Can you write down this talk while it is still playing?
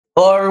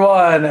Hello,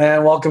 everyone,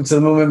 and welcome to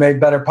the Movement Made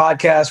Better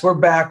podcast. We're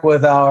back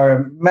with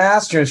our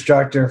master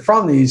instructor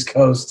from the East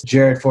Coast,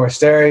 Jared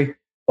Forestieri.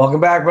 Welcome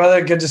back,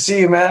 brother. Good to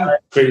see you, man.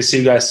 Great to see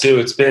you guys, too.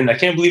 I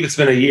can't believe it's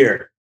been a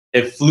year.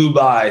 It flew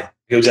by.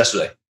 It was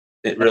yesterday.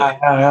 It really.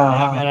 Man,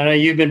 I know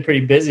you've been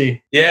pretty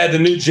busy. Yeah, the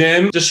new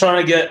gym. Just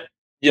trying to get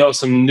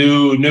some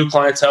new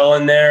clientele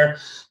in there.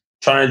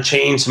 Trying to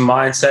change some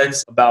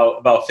mindsets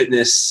about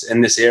fitness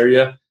in this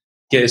area.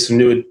 Get some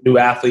new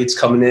athletes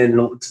coming in.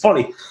 It's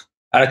funny.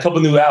 I had a couple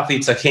of new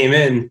athletes that came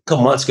in a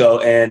couple months ago,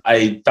 and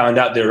I found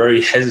out they were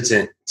very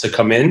hesitant to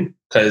come in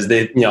because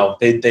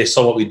they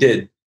saw what we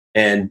did,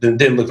 and it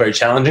didn't look very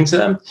challenging to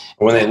them.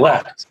 And when they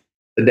left,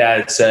 the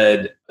dad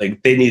said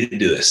they need to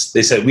do this.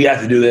 They said we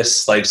have to do this.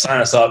 Sign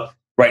us up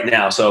right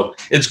now. So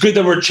it's good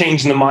that we're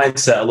changing the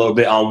mindset a little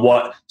bit on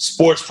what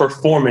sports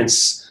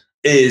performance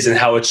is and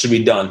how it should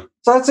be done.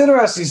 So that's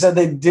interesting. You said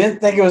they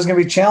didn't think it was going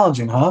to be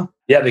challenging, huh?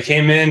 Yeah, they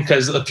came in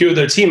because a few of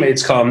their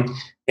teammates come.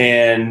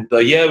 And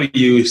we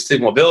use stick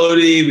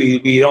mobility.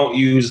 We don't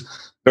use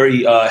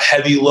very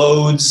heavy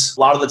loads a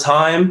lot of the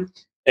time.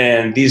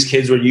 And these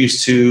kids were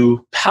used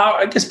to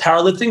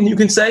powerlifting, you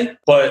can say,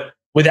 but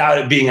without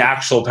it being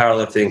actual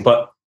powerlifting.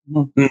 But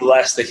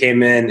nonetheless, they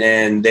came in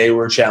and they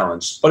were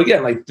challenged. But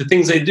again, the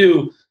things they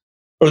do,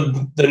 or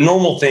the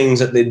normal things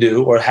that they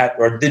do or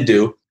did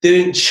do,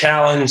 didn't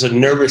challenge the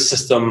nervous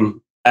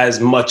system as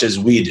much as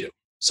we do.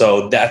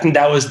 So I think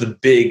that was the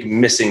big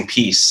missing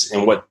piece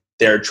in what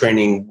their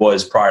training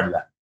was prior to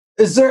that.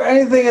 Is there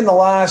anything in the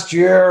last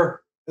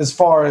year as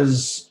far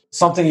as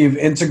something you've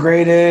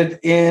integrated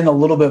in a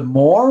little bit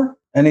more?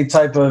 Any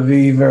type of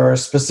either a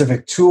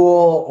specific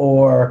tool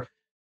or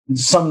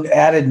some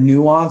added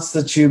nuance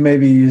that you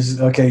maybe use?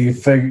 Okay,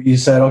 you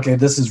said, okay,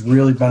 this is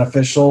really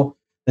beneficial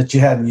that you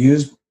hadn't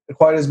used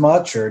quite as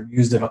much or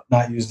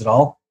not used at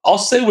all? I'll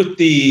say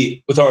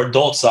with our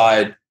adult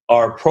side,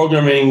 our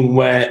programming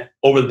went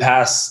over the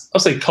past,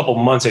 I'll say a couple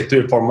months, 3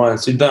 or 4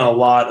 months. We've done a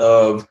lot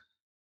of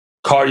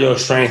cardio,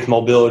 strength,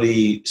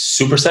 mobility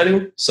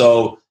supersetting.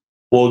 So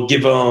we'll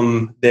give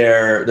them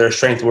their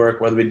strength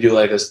work, whether we do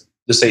let's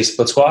say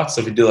split squats.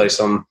 So if we do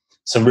some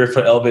rear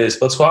foot elevated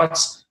split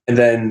squats, and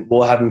then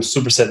we'll have them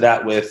superset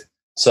that with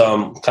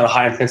some kind of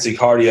high intensity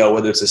cardio,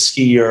 whether it's a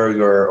skier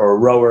or a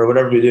rower,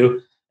 whatever we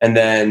do. And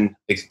then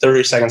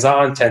 30 seconds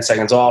on, 10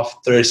 seconds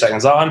off, 30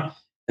 seconds on.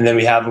 And then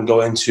we have them go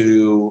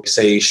into,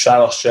 say,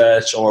 straddle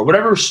stretch or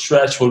whatever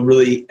stretch would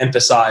really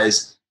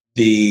emphasize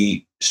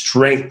the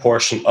strength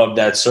portion of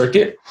that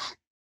circuit.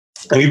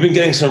 And we've been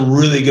getting some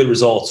really good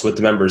results with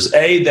the members.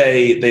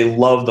 They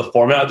love the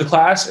format of the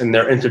class and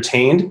they're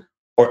entertained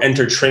or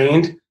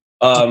entertrained.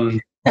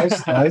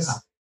 Nice.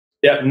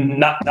 Yeah,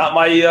 not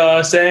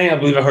my saying. I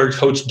believe I heard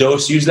Coach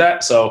Dose use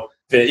that. So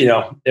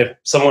if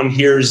someone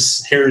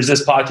hears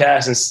this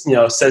podcast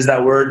and says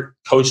that word,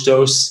 Coach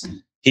Dose,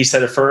 he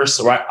said it first,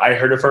 or I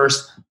heard it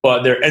first.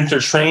 But they're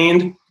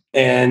entertained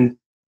and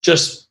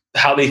just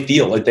how they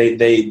feel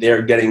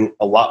they're getting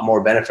a lot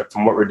more benefit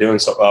from what we're doing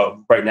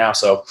right now.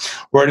 So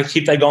we're going to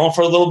keep that going for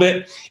a little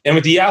bit. And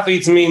with the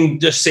athletes,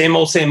 just same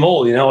old.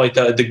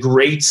 The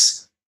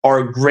greats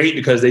are great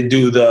because they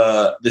do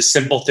the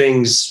simple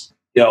things,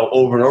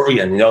 over and over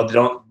again. They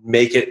don't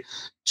make it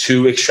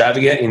too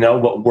extravagant.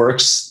 What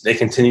works, they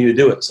continue to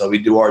do it. So we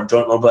do our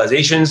joint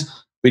mobilizations.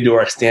 We do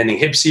our standing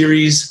hip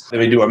series, then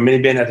we do our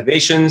mini band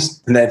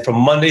activations. And then from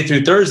Monday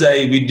through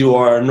Thursday, we do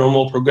our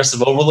normal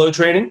progressive overload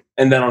training.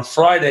 And then on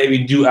Friday, we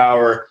do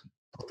our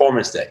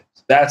performance day.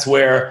 That's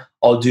where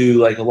I'll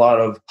do a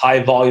lot of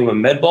high volume of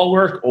med ball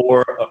work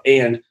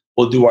and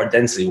we'll do our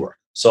density work.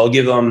 So I'll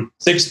give them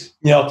 6,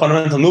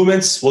 fundamental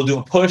movements. We'll do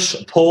a push,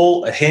 a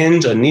pull, a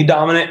hinge, a knee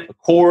dominant, a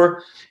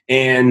core,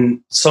 and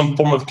some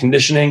form of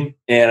conditioning.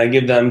 And I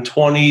give them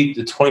 20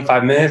 to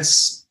 25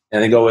 minutes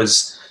and they go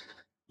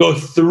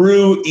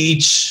through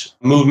each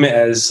movement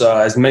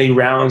as many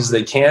rounds as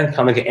they can,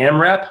 kind of like an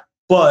AMRAP.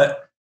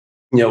 But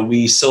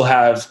we still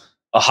have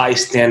a high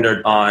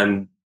standard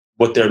on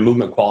what their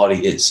movement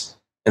quality is.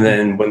 And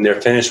then when they're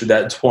finished with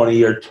that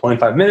 20 or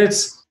 25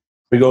 minutes,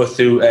 we go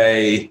through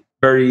a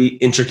very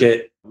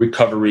intricate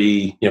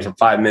recovery, for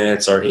 5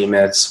 minutes or 8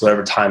 minutes,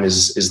 whatever time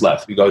is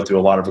left. We go through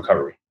a lot of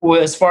recovery.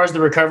 Well, as far as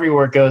the recovery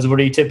work goes, what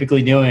are you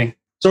typically doing?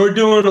 So we're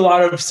doing a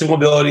lot of stick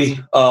mobility,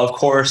 of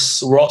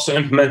course. We're also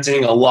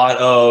implementing a lot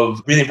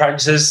of breathing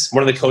practices.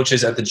 One of the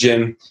coaches at the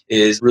gym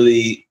is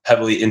really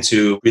heavily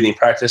into breathing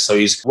practice. So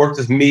he's worked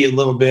with me a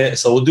little bit.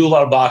 So we'll do a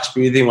lot of box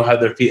breathing. We'll have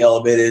their feet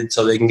elevated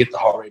so they can get the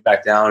heart rate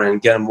back down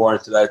and get them more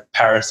into that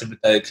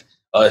parasympathetic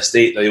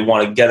state that you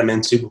want to get them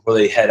into before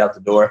they head out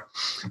the door.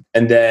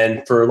 And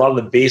then for a lot of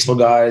the baseball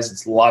guys,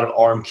 it's a lot of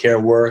arm care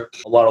work,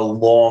 a lot of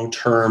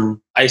long-term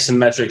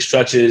isometric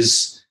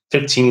stretches,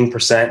 15%,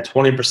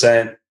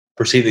 20%.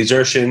 Perceived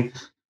exertion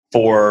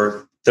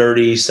for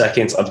 30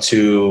 seconds up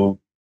to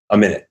a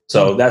minute.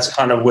 So that's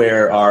kind of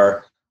where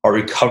our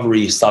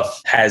recovery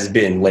stuff has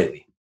been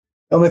lately.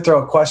 Let me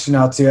throw a question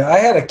out to you. I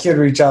had a kid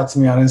reach out to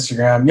me on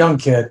Instagram, young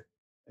kid.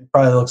 He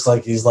probably looks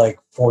like he's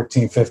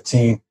 14,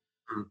 15.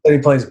 Then he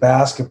plays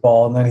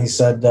basketball. And then he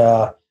said,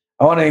 I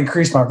want to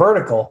increase my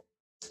vertical.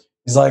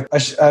 He's like,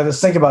 I was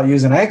thinking about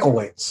using ankle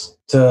weights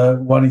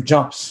when he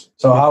jumps.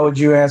 So how would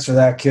you answer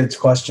that kid's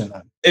question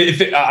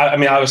then? I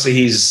mean, obviously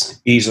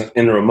he's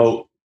in a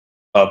remote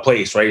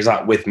place, right? He's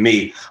not with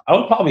me. I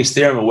would probably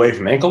steer him away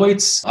from ankle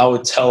weights. I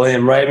would tell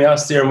him, right? I mean, I'll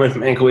steer him away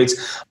from ankle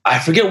weights. I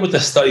forget what the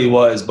study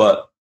was,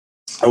 but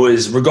it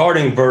was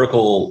regarding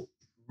vertical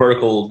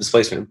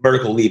displacement,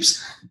 vertical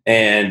leaps.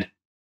 And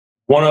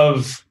one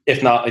of,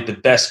 if not like the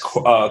best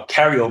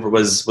carryover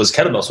was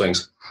kettlebell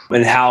swings.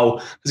 And how,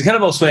 because the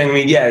kettlebell swing, I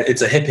mean, yeah,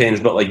 it's a hip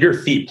hinge, but like your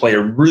feet play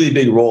a really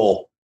big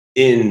role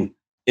in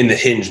the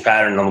hinge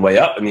pattern on the way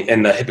up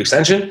and the hip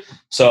extension.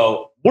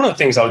 So one of the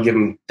things I would give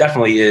him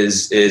definitely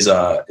is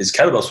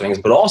kettlebell swings,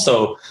 but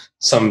also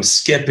some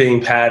skipping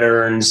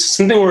patterns,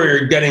 something where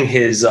you're getting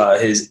his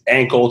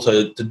ankle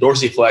to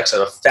dorsiflex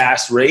at a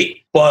fast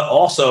rate, but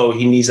also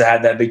he needs to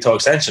have that big toe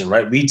extension,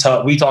 right? We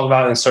talk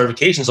about it in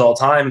certifications all the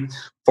time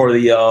for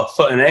the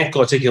foot and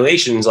ankle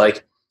articulations,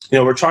 like, you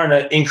know, we're trying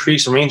to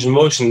increase the range of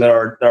motion that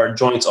our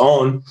joints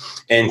own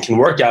and can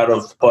work out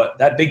of, but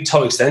that big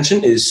toe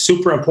extension is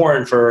super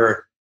important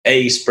for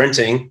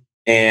sprinting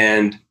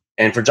and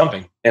for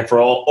jumping and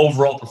for all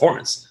overall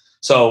performance.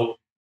 So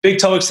big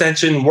toe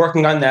extension,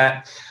 working on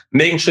that,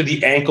 making sure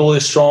the ankle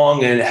is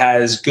strong and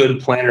has good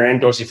plantar and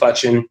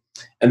dorsiflexion,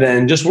 and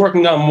then just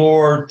working on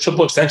more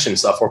triple extension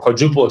stuff or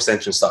quadruple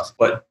extension stuff.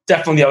 But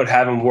definitely I would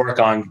have him work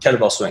on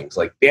kettlebell swings,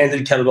 like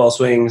banded kettlebell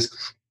swings,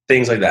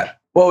 things like that.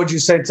 What would you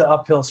say to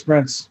uphill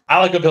sprints? I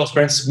like uphill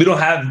sprints. We don't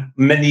have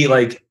many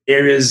like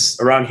areas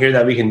around here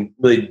that we can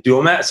really do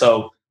them at.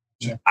 So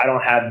sure. I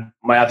don't have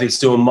my athletes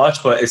doing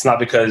much, but it's not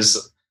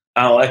because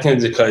I don't like them,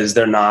 it's because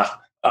I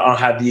don't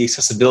have the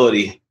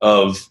accessibility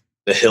of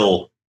the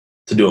hill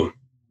to do them.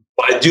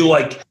 But I do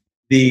like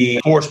the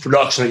force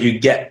production that you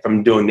get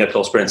from doing the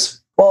uphill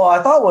sprints. Well,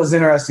 I thought what was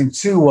interesting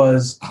too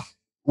was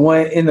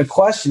when in the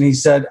question he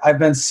said, I've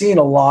been seeing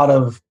a lot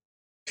of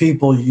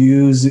people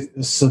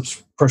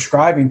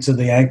prescribing to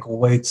the ankle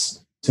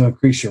weights to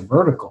increase your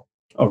vertical.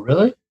 Oh,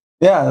 really?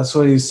 Yeah, that's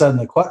what he said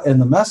in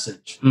the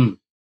message. Mm.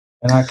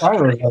 And I kind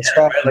of right?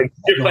 Like if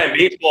you're playing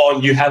baseball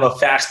and you have a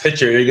fast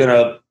pitcher, you're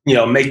gonna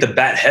make the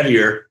bat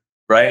heavier,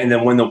 right? And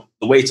then when the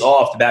weight's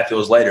off, the bat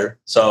feels lighter.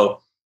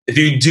 So if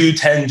you do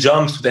 10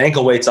 jumps with the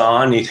ankle weights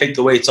on, and you take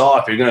the weights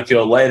off, you're gonna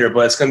feel lighter,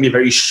 but it's gonna be a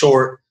very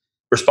short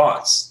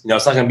response.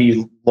 It's not gonna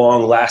be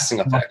long lasting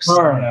effects.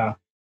 Yeah.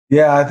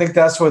 Yeah, I think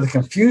that's where the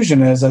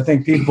confusion is. I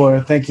think people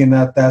are thinking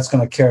that that's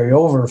going to carry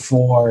over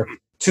for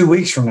 2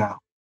 weeks from now.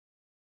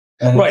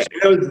 And right.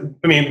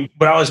 When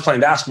I was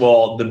playing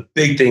basketball, the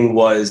big thing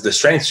was the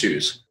strength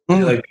shoes.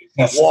 Mm-hmm. Like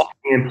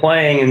walking and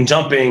playing and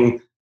jumping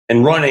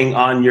and running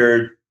on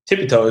your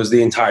tippy toes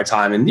the entire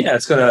time. And yeah,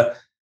 it's going to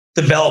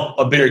develop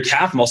a bigger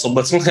calf muscle,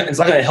 but it's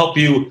not going to help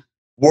you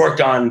work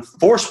on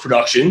force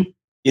production,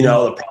 the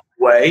proper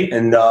way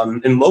and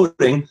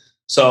loading.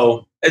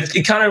 So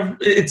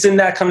it's in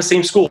that kind of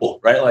same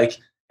school, right? Like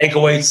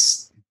ankle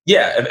weights.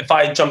 Yeah. If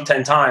I jump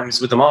 10 times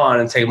with them on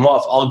and take them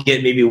off, I'll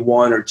get maybe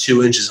 1 or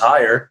 2 inches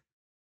higher,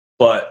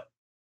 but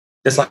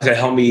that's not going to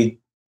help me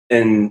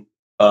in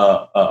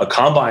a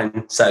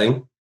combine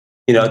setting,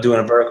 doing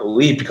a vertical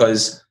leap,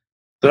 because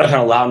they're not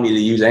going to allow me to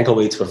use ankle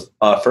weights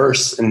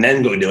first and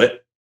then go do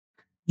it.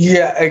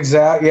 Yeah,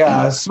 exactly.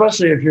 Yeah.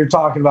 Especially if you're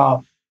talking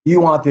about,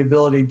 you want the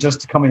ability just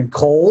to come in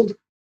cold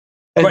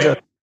and,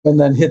 right. and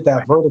then hit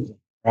that vertical.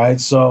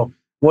 Right. So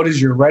what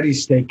is your ready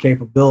state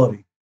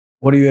capability?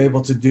 What are you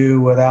able to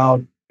do at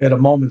a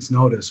moment's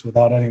notice,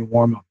 without any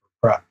warm up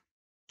or prep?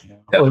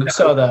 Well,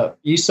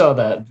 you saw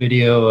that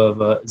video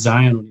of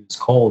Zion when he was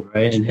cold,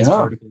 right? And his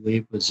vertical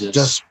leap was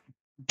just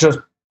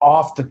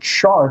off the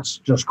charts,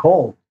 just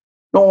cold.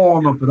 No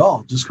warm up at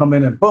all. Just come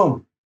in and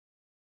boom.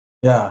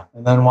 Yeah.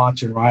 And then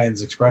watching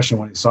Ryan's expression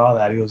when he saw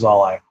that, he was all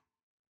like,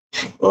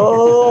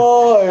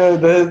 oh,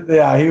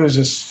 yeah. He was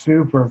just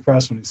super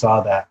impressed when he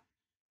saw that.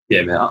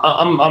 Yeah, man.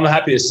 I'm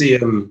happy to see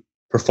him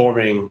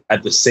performing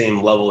at the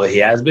same level that he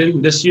has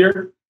been this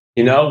year.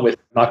 With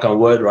knock on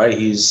wood, right?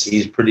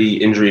 He's pretty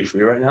injury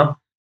free right now,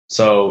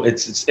 so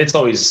it's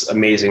always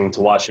amazing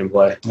to watch him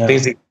play. Yeah.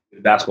 Things in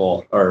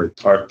basketball are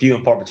few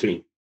and far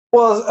between.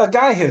 Well, a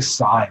guy his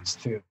size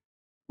too,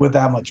 with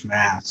that much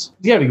mass,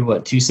 he's got to be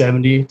what,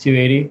 270,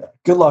 280.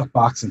 Good luck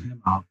boxing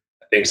him out.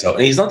 I think so.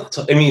 And he's not,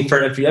 for the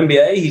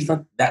NBA, he's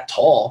not that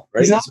tall,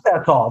 right? He's not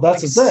that tall.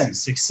 That's the thing.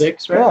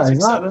 6'6", right? Yeah, he's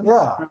not.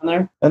 Yeah. Around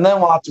there. And then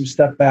watch him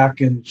step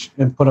back and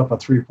put up a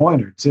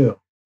 3-pointer too.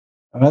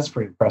 And that's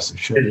pretty impressive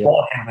shit. His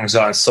ball handling's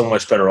on so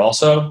much better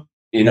also.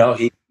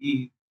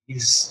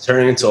 He's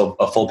turning into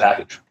a full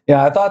package.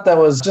 Yeah, I thought that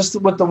was just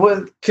with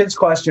the kid's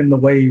question, the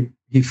way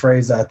he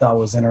phrased that, I thought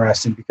was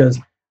interesting, because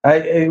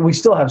we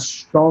still have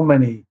so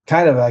many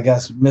kind of, I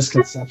guess,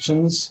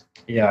 misconceptions.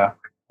 Yeah.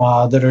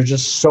 That are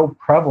just so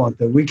prevalent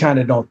that we kind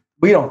of don't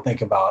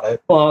think about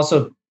it. Well,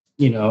 also,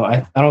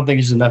 I don't think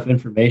there's enough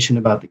information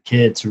about the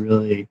kid to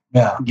really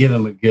give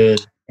him a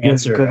good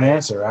answer. Good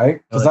answer,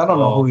 right? Because I don't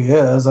know who he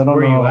is. I don't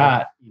know where you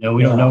at.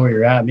 We don't know where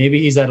you're at. Maybe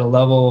he's at a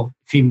level.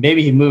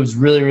 Maybe he moves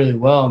really, really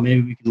well.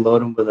 Maybe we can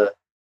load him with a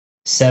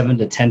 7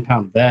 to 10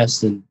 pound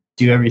vest and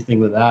do everything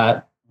with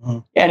that.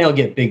 Yeah, and he'll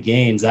get big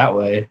gains that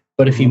way.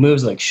 But if he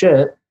moves like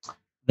shit,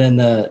 then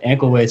the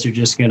ankle weights are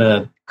just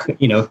gonna,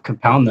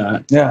 compound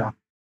that. Yeah,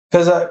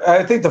 because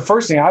I think the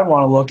first thing I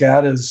want to look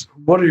at is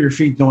what are your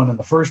feet doing in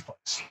the first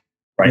place.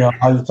 Right.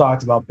 How you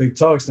talked about big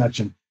toe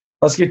extension.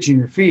 Let's get you in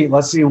your feet.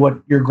 Let's see what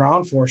your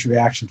ground force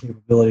reaction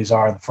capabilities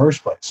are in the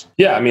first place.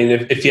 Yeah, I mean,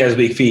 if he has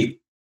weak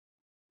feet,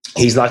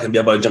 he's not going to be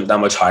able to jump that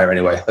much higher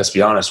anyway. Let's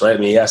be honest, right? I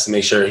mean, he has to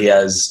make sure he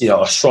has,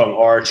 a strong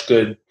arch,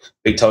 good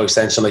big toe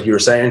extension, like you were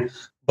saying.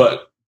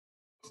 But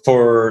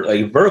for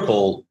like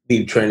vertical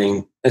leap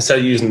training, instead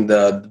of using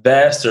the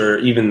vest or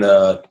even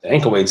the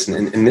ankle weights,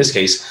 in this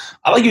case,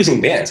 I like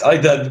using bands. I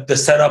like the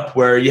setup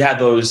where you have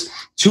those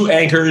two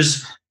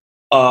anchors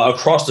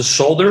across the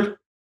shoulder,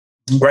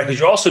 right? Because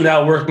you're also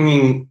now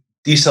working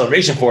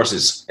deceleration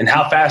forces and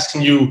how fast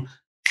can you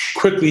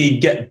quickly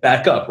get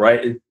back up,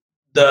 right?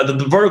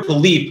 The vertical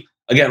leap,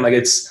 again, like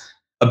it's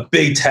a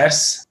big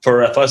test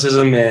for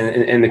athleticism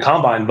and the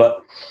combine,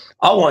 but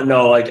I want to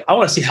know, like, I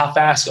want to see how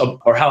fast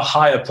or how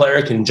high a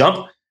player can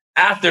jump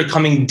after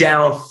coming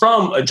down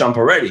from a jump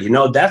already.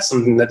 That's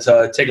something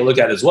to take a look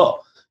at as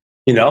well.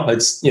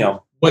 It's,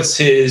 what's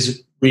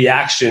his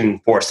reaction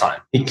force time?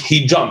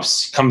 He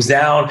jumps, comes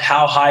down.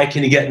 How high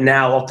can he get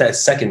now off that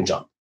second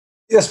jump?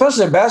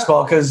 Especially in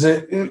basketball, because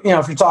if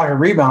you're talking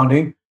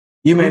rebounding,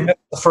 you may miss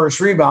the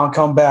first rebound,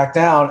 come back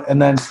down, and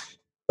then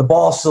the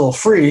ball's still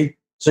free.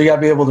 So you got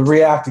to be able to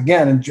react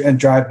again and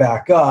drive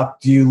back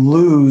up. Do you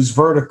lose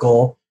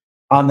vertical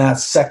on that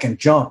second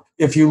jump?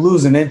 If you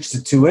lose an inch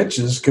to 2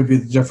 inches, could be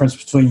the difference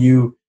between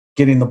you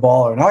getting the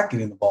ball or not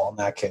getting the ball in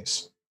that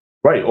case.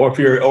 Right. Or if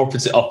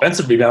it's an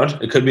offensive rebound,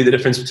 it could be the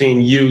difference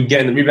between you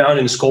getting the rebound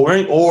and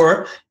scoring,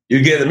 or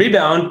you getting the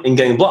rebound and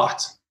getting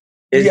blocked.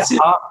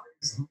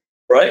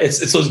 Right.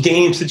 It's those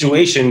game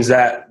situations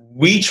that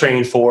we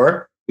train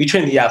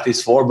the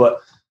athletes for,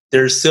 but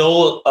there's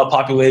still a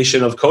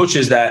population of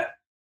coaches that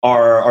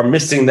are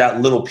missing that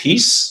little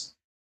piece,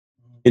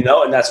 and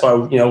that's why,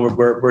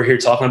 we're here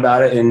talking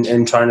about it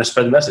and trying to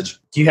spread the message.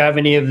 Do you have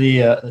any of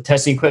the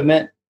testing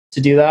equipment to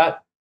do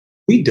that?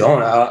 We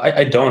don't.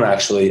 I don't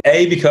actually.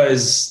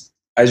 Because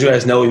as you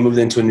guys know, we moved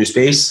into a new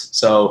space,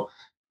 so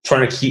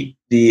trying to keep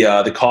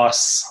the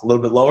costs a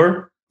little bit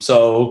lower.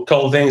 So a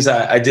couple of things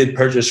I did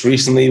purchase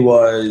recently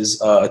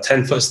was a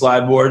 10-foot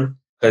slide board,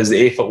 because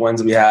the 8-foot ones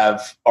that we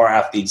have, our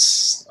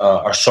athletes,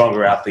 our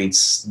stronger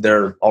athletes,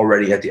 they're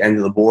already at the end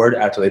of the board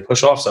after they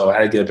push off. So I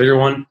had to get a bigger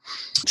one.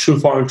 True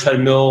Farm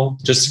treadmill,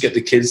 just to get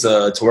the kids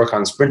to work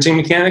on sprinting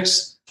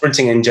mechanics,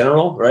 sprinting in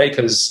general, right?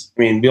 Because,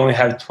 we only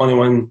have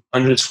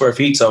 2,100 square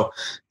feet, so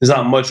there's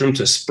not much room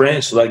to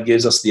sprint. So that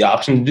gives us the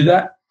option to do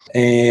that.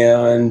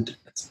 And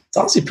it's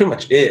honestly pretty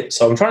much it.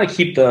 So I'm trying to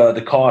keep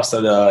the cost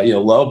at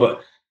low,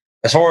 but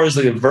as far as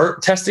the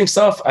vert testing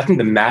stuff, I think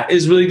the mat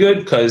is really good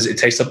because it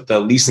takes up the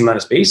least amount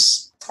of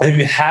space. And if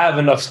you have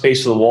enough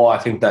space for the wall, I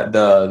think that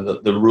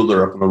the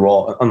ruler up on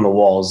the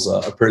wall is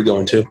a pretty good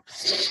one too.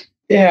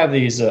 They have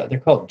these, they're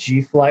called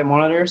G-Flight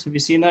monitors. Have you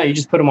seen that? You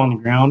just put them on the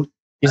ground.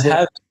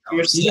 I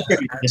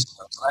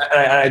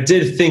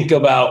did think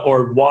about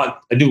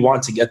I do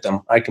want to get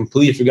them. I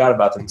completely forgot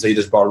about them until you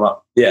just brought them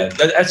up. Yeah,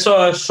 that's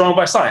Strong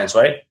by Science,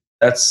 right?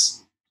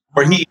 That's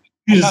where he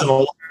uses them. I'm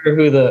not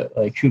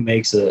sure who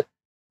makes it.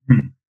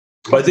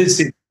 But I did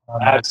see.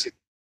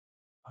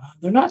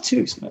 They're not too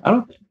expensive. I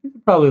don't think they're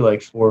probably like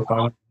 $400 or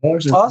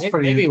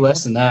 $500. Maybe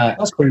less than that.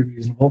 That's pretty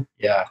reasonable.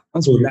 Yeah,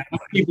 that's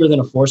cheaper than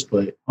a force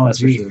plate. That's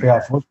for sure.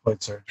 Yeah, force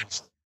plates are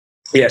just.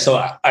 Yeah,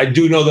 so I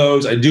do know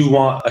those. I do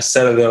want a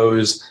set of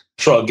those.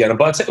 Sure, I'll get them.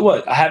 But I'll tell you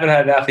what, I haven't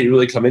had an athlete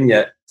really come in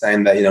yet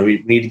saying that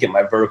we need to get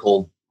my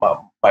vertical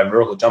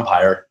jump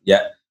higher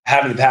yet. I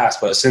have in the past,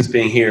 but since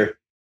being here,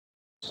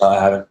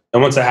 I haven't.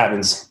 And once that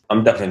happens,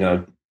 I'm definitely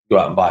going to go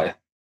out and buy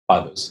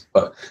those.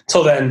 But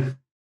until then,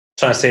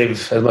 trying to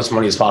save as much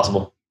money as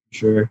possible.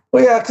 Sure.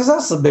 Well, yeah, because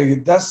that's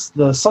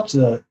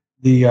the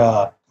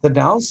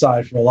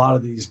downside for a lot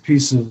of these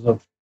pieces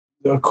of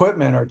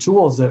equipment or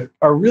tools that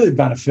are really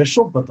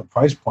beneficial, but the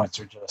price points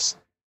are just,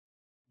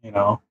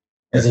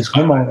 as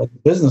a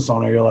business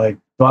owner, you're like,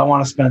 do I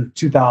want to spend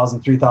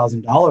 $2,000,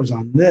 $3,000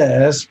 on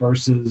this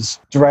versus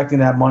directing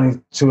that money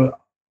to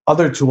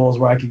other tools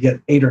where I could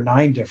get 8 or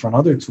 9 different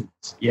other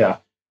tools? Yeah.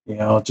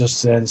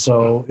 And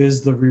so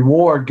is the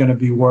reward going to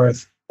be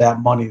worth that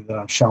money that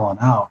I'm shelling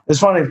out? It's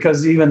funny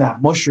because even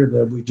that musher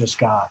that we just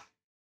got,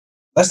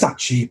 that's not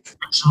cheap.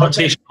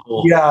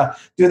 Yeah,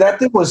 dude, that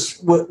thing was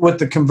with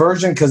the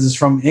conversion, because it's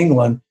from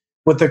England.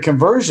 With the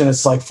conversion,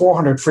 it's like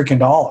 $400 freaking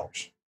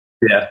dollars.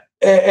 Yeah,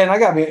 and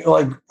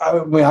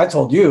I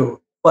told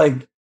you,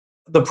 like,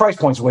 the price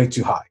point's way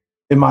too high,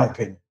 in my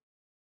opinion,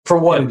 for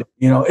what it is.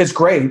 It's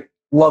great,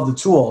 love the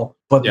tool,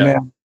 but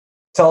man,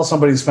 tell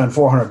somebody to spend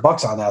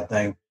 $400 on that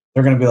thing,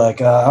 they're going to be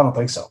like, I don't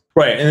think so.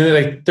 Right,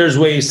 and there's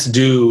ways to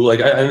do,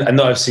 I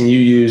know I've seen you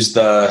use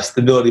the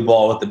stability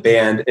ball with the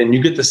band, and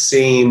you get the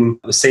same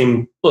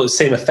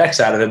effects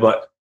out of it,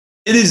 but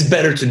it is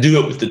better to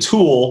do it with the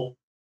tool,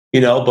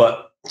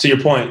 But to your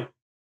point,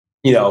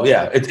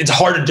 it's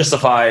hard to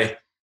justify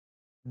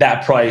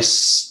that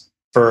price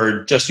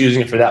for just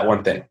using it for that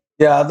one thing.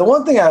 Yeah, the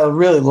one thing I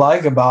really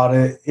like about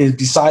it is,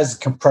 besides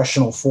the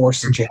compressional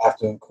force that you have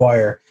to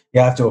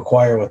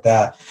acquire with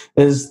that,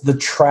 is the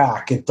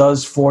track. It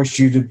does force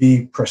you to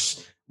be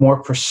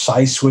more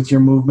precise with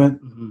your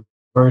movement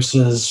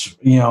versus,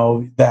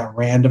 that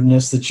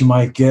randomness that you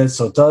might get.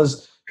 So it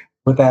does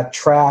with that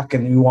track,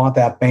 and you want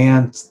that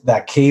band,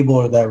 that cable,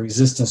 or that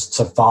resistance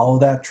to follow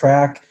that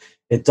track.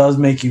 It does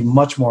make you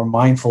much more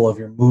mindful of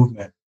your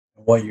movement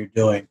and what you're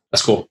doing.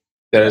 That's cool.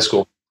 That is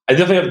cool. I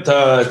definitely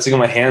have to get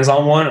my hands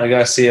on one. I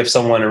gotta see if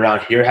someone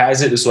around here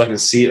has it, just so I can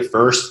see it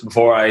first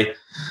before I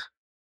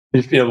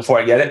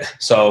get it.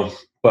 So,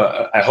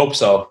 but I hope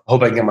so. I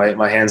hope I can get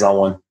my hands on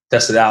one,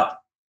 test it out.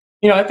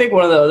 I think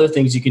one of the other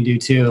things you can do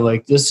too,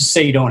 like let's just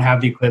say you don't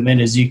have the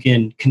equipment, is you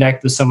can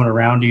connect with someone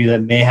around you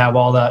that may have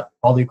all the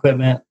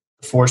equipment,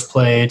 the force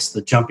plates,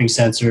 the jumping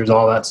sensors,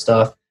 all that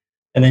stuff,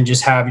 and then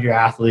just have your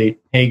athlete,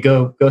 hey,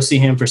 go see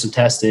him for some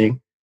testing,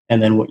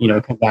 and then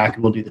come back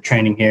and we'll do the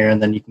training here,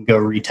 and then you can go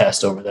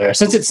retest over there.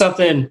 Since it's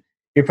something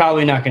you're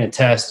probably not going to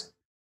test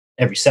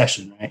every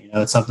session, right?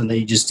 It's something that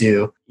you just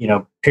do,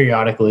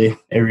 periodically,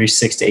 every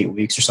 6 to 8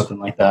 weeks or something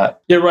like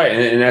that. You're right,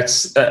 and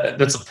that's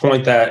a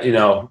point that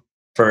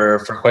for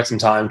quite some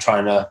time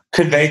trying to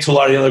convey to a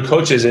lot of the other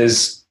coaches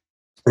is,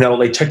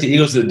 check the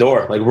egos at the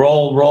door. Like we're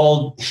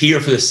all here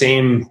for the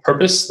same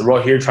purpose. We're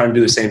all here trying to do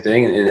the same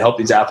thing and help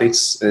these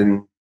athletes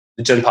and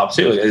the Gen Pop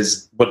too,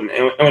 is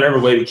in whatever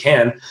way we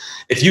can.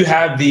 If you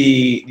have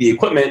the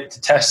equipment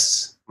to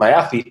test my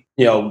athlete,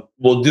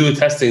 we'll do the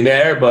testing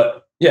there.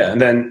 But yeah,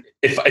 and then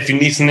if you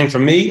need something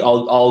from me,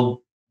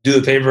 I'll do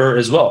the favor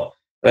as well.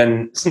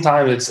 And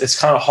sometimes it's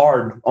kind of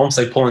hard, almost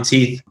like pulling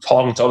teeth,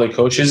 talking to other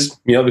coaches,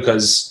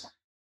 because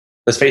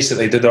let's face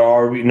it, there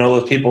are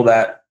those people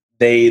that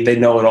they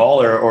know it all,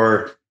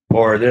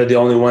 or they're the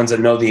only ones that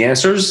know the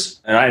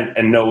answers. And I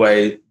in no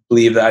way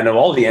believe that I know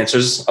all the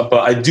answers, but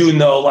I do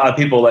know a lot of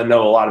people that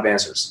know a lot of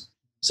answers.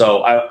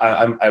 So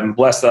I'm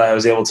blessed that I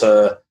was able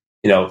to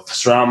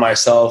surround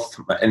myself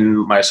in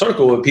my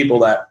circle with people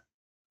that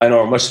I know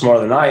are much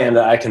smarter than I am,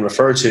 that I can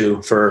refer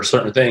to for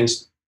certain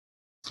things,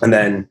 and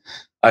then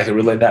I can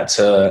relate that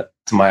to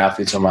my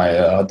athletes or my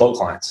adult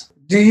clients.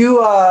 Do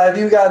you have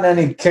you gotten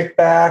any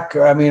kickback,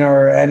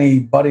 or any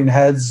butting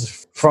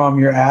heads from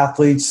your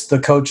athletes, the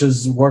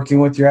coaches working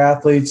with your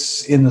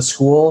athletes in the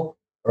school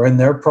or in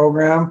their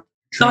program?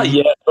 Not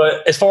yet,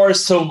 but as far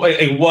as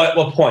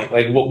what point,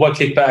 what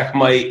kickback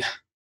might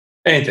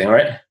anything,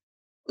 right?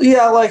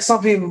 Yeah, like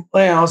some people,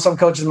 some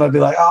coaches might be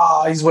like,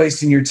 "Oh, he's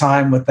wasting your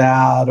time with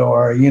that,"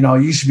 or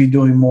you should be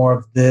doing more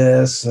of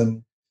this.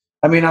 And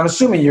I'm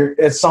assuming you're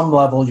at some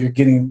level you're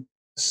getting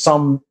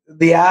some.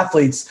 The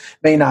athletes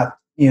may not.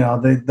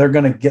 They're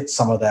going to get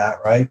some of that,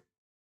 right?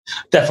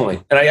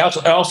 Definitely. And I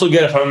also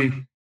get it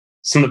from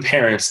some of the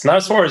parents, not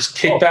as far as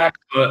kickback,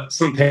 but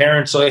some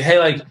parents are like,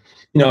 hey,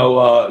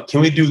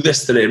 can we do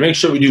this today? Make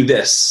sure we do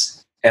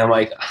this. And I'm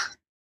like,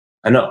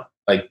 I know,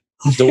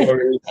 don't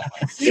worry. Or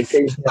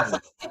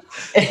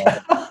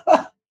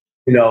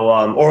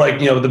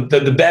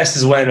the best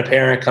is when a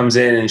parent comes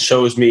in and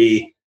shows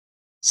me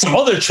some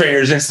other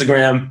trainer's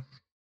Instagram,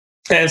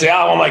 and it's like,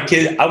 I want my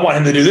kid, I want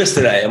him to do this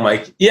today. I'm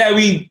like, yeah,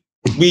 we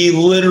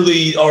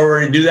literally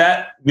already do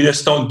that. We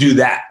just don't do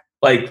that.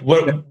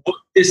 What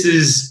this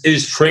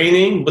is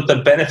training, what the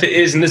benefit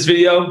is in this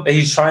video that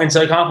he's trying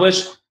to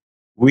accomplish.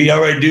 We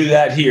already do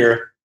that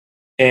here,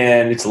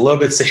 and it's a little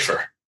bit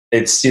safer.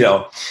 It's,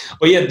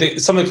 but yeah,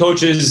 some of the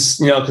coaches,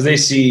 because they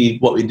see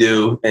what we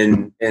do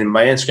in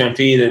my Instagram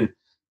feed,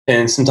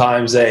 and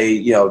sometimes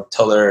they,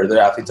 tell their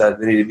athletes that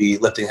they need to be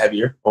lifting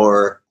heavier,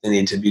 or they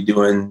need to be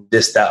doing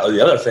this, that, or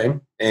the other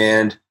thing.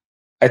 And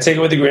I take it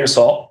with a grain of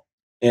salt.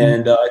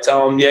 And I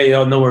tell him,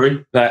 yeah, no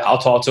worry. I'll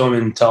talk to him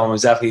and tell him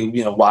exactly,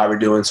 why we're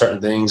doing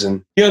certain things.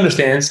 And he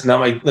understands. And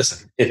I'm like,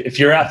 listen, if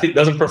your athlete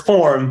doesn't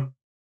perform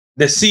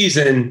this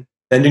season,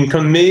 then you can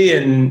come to me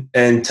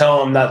and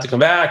tell him not to come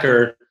back,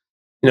 or,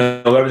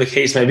 whatever the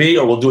case may be,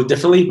 or we'll do it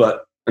differently.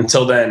 But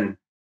until then,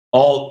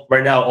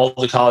 right now, all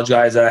the college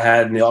guys that I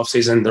had in the off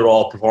season, they're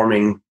all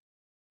performing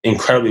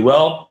incredibly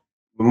well.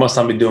 We must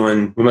be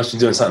doing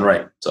something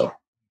right. So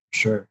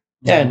sure.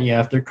 Yeah. And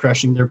if they're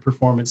crushing their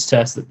performance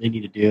tests that they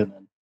need to do,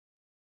 then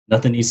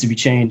nothing needs to be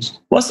changed.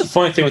 Well, that's the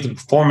funny thing with the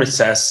performance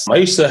tests. I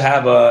used to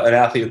have an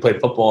athlete who played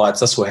football at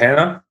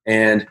Susquehanna,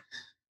 and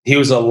he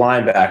was a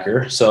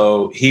linebacker.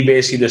 So he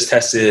basically just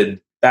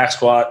tested back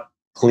squat,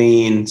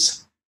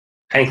 cleans,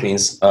 hang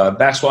cleans,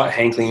 back squat,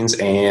 hang cleans,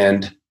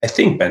 and I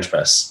think bench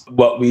press.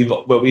 What we've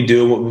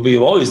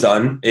always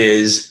done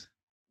is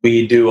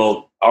we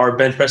do our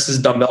bench press is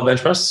dumbbell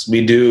bench press.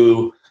 We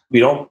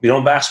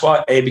don't back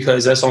squat,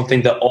 because I just don't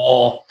think that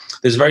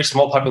there's a very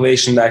small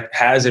population that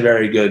has a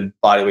very good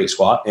bodyweight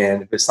squat.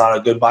 And if it's not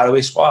a good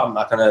bodyweight squat, I'm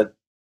not going to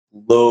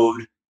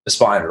load the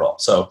spine at all.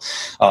 So,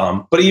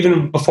 but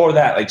even before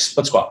that,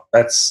 split squat,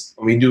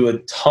 we do a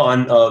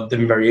ton of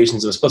different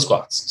variations of split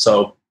squats.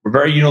 So we're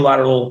very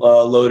unilateral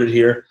loaded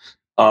here.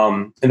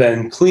 And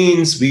then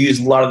cleans, we use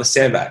a lot of the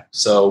sandbag.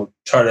 So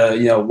try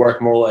to,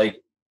 work more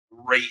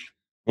rate,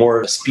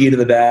 more speed of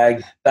the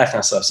bag, that kind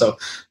of stuff. So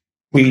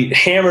We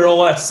hammered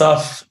all that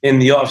stuff in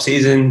the off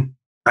season.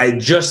 I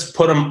just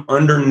put them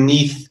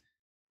underneath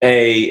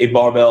a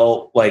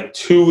barbell like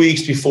 2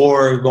 weeks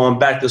before going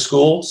back to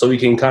school, so we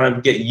can kind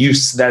of get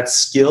used to that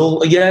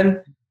skill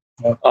again.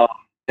 And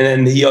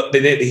then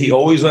he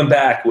always went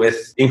back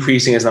with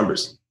increasing his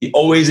numbers. He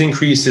always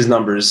increased his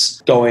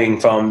numbers going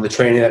from the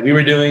training that we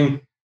were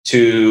doing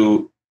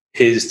to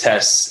his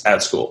tests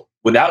at school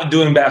without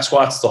doing back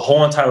squats the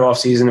whole entire off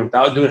season,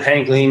 without doing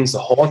hang cleans the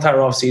whole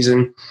entire off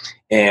season,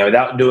 and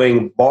without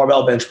doing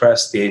barbell bench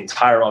press the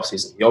entire off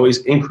season. He always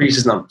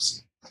increases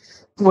numbers.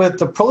 With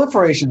the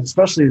proliferation,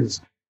 especially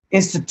as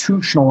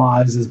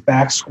institutionalized as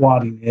back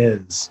squatting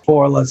is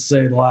for, let's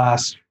say, the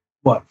last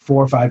 4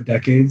 or 5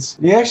 decades,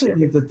 you actually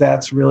think that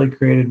that's really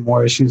created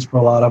more issues for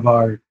a lot of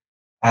our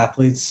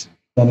athletes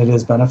than it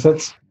is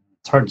benefits?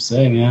 It's hard to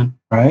say, man.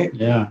 Right?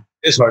 Yeah.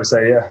 It's hard to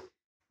say, yeah.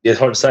 It's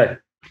hard to say.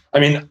 I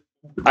mean,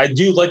 I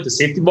do like the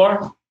safety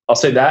bar. I'll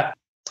say that.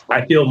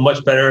 I feel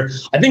much better.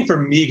 I think for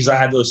me, because I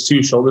had those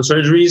 2 shoulder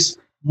surgeries,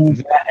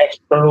 that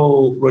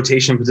external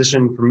rotation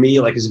position for me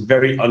is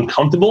very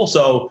uncomfortable.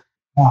 So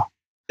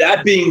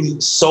that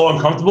being so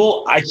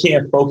uncomfortable, I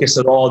can't focus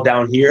at all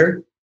down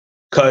here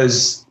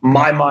because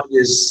my mind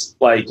is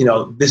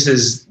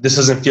this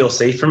doesn't feel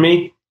safe for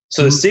me.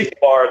 So the safety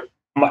bar,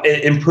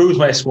 it improves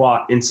my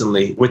squat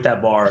instantly with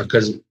that bar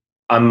because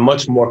I'm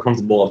much more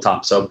comfortable up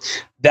top. So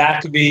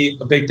that could be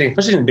a big thing,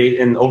 especially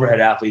in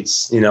overhead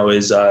athletes,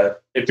 is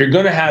if you're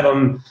going to have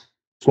them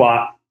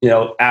squat,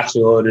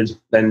 actually loaded,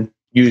 then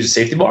use a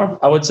safety bar,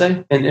 I would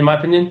say, in my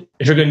opinion,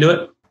 if you're going to do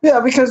it. Yeah,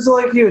 because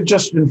like you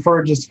just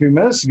inferred just a few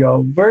minutes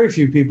ago, very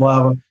few people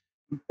have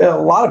a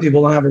lot of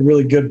people don't have a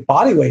really good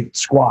body weight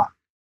squat.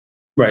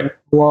 Right.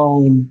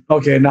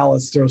 Okay, now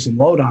let's throw some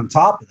load on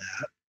top of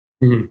that.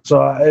 Mm-hmm.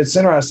 So it's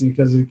interesting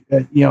because,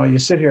 you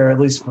sit here, at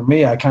least for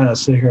me, I kind of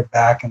sit here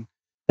back and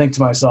think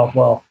to myself,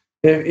 well,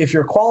 if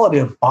your quality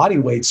of body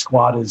weight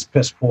squat is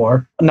piss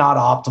poor, not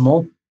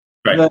optimal,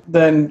 right,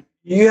 then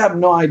you have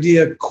no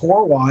idea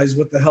core-wise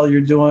what the hell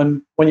you're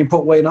doing when you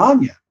put weight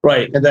on you.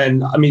 Right. And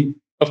then, I mean,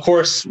 of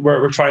course,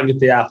 we're trying to get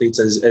the athletes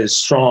as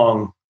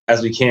strong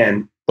as we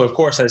can, but of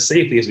course, as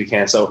safely as we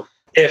can. So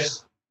if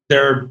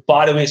their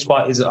body weight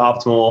squat isn't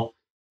optimal,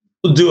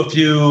 we'll do a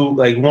few,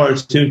 1 or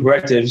 2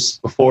 correctives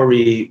before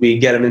we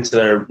get them into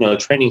their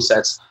training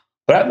sets.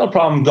 But I have no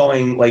problem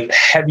going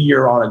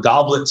heavier on a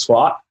goblet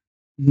squat,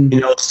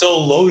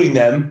 still loading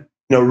them,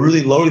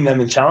 really loading them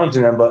and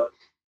challenging them. But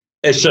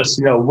it's just,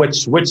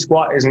 which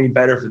squat is going to be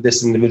better for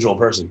this individual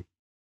person?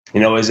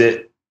 Is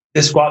it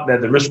this squat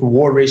that the risk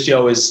reward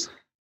ratio is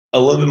a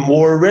little bit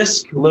more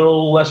risk, a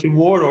little less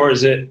reward, or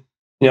is it,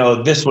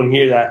 this one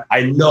here that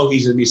I know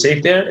he's going to be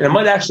safe there, and it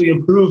might actually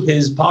improve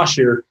his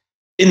posture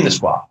in the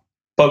squat,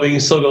 but we can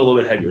still go a little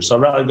bit heavier. So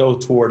I'd rather go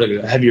toward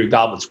a heavier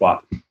goblet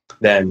squat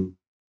than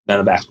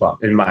a back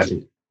squat, in my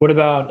opinion. What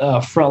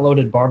about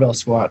front-loaded barbell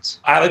squats?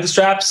 I like the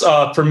straps.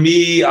 For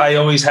me, I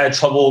always had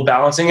trouble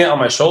balancing it on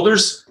my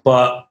shoulders,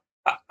 but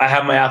I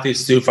have my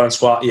athletes do front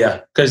squat,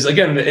 because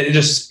again, it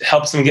just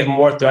helps them get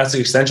more thoracic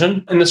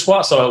extension in the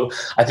squat. So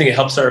I think it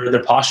helps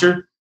their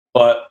posture.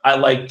 But I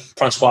like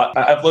front squat.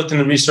 I've looked in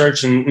the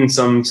research and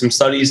some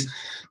studies.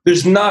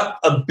 There's not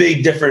a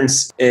big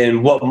difference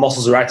in what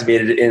muscles are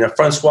activated in a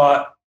front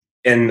squat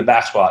and the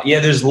back squat. Yeah,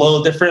 there's a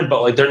little different,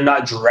 but they're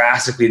not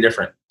drastically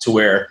different to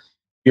where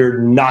you're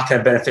not going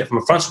to benefit from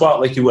a front squat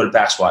like you would a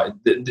back squat.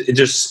 It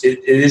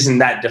isn't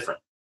that different.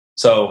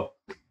 So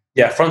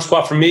yeah, front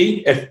squat for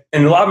me.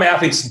 And a lot of my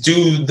athletes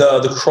do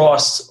the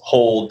cross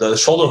hold, the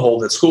shoulder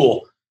hold at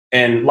school,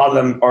 and a lot of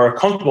them are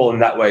comfortable in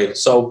that way.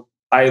 So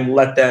I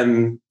let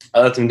them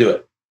do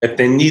it. If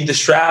they need the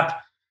strap,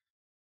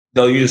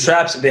 they'll use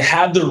straps. If they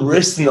have the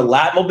wrist and the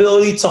lat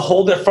mobility to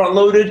hold it front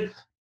loaded,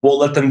 we'll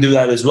let them do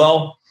that as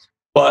well.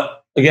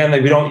 But again,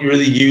 we don't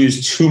really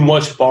use too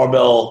much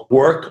barbell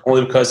work,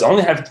 only because I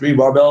only have 3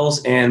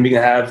 barbells and we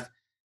can have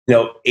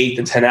 8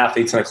 to 10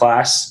 athletes in a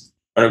class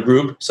or a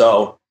group.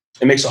 So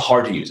it makes it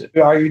hard to use it.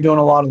 Are you doing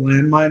a lot of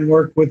landmine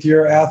work with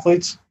your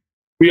athletes?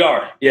 We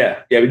are,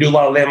 yeah. We do a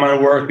lot of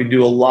landmine work. We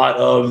do a lot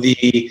of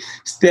the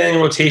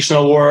standing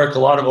rotational work, a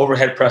lot of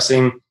overhead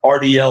pressing,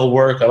 RDL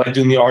work. I like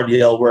doing the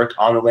RDL work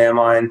on the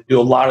landmine. Do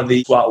a lot of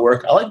the squat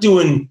work. I like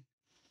doing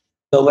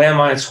the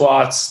landmine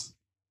squats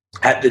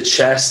at the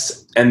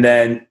chest, and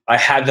then I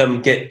have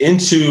them get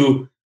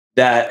into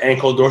that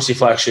ankle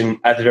dorsiflexion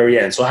at the very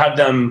end. So I have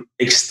them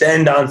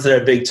extend onto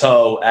their big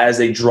toe as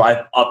they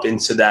drive up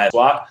into that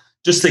squat,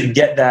 just to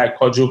get that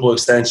quadruple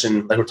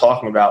extension like we're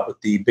talking about with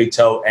the big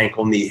toe,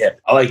 ankle, knee, hip.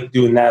 I like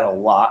doing that a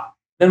lot.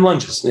 Then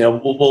lunges.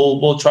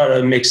 We'll try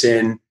to mix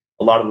in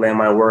a lot of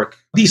landmine work,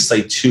 at least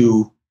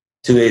 2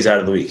 days out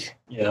of the week.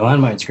 Yeah,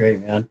 landmine's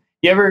great, man.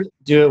 You ever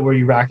do it where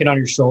you rack it on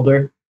your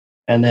shoulder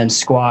and then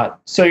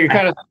squat? So you're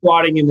kind of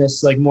squatting in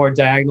this more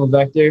diagonal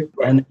vector,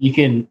 and you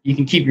can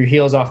keep your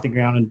heels off the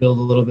ground and build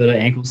a little bit of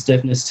ankle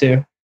stiffness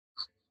too.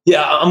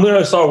 Yeah, I'm going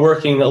to start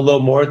working a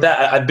little more with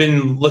that. I've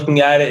been looking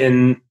at it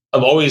and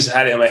I've always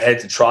had it in my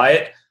head to try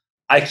it.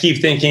 I keep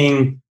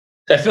thinking,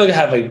 I feel like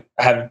I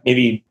have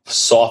maybe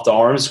soft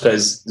arms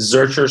because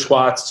Zercher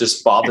squats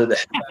just bother the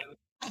head.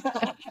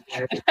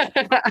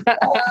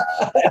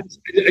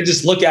 I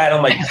just look at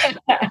them like it's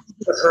gonna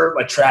hurt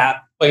my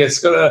trap. Like it's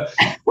gonna.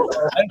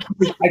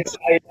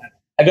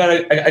 I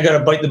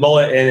gotta bite the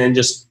bullet and then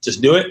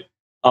just do it.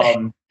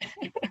 But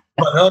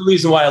another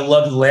reason why I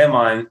love the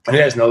landmine, you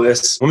guys know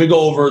this, when we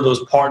go over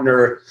those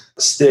partner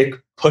stick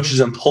pushes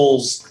and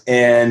pulls,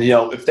 and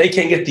if they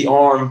can't get the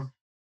arm,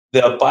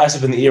 the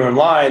bicep and the ear in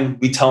line,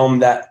 we tell them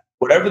that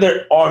whatever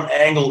their arm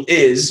angle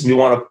is, we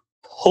want to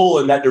pull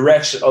in that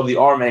direction of the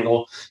arm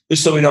angle,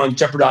 just so we don't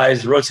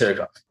jeopardize the rotator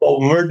cuff. But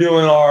when we're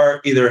doing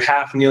our either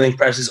half kneeling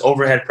presses,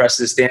 overhead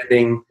presses,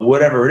 standing,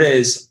 whatever it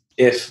is,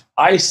 if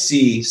I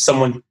see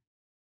someone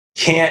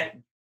can't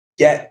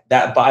get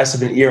that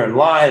bicep and ear in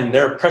line, and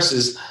their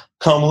presses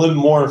come a little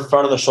more in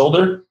front of the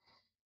shoulder,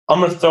 I'm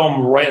going to throw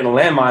them right in the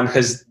landmine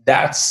because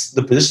that's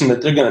the position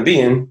that they're going to be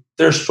in.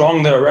 They're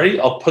strong there already.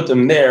 I'll put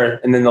them there,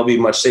 and then they'll be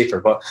much safer.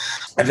 But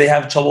if they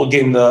have trouble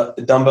getting the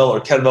dumbbell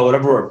or kettlebell,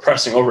 whatever, or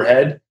pressing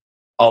overhead,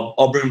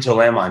 I'll bring them to a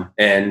landmine,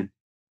 and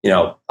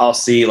I'll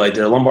see like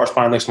their lumbar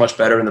spine looks much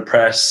better in the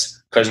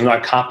press because they're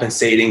not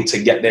compensating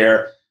to get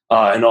there.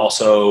 And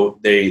also,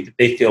 they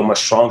feel much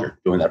stronger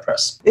doing that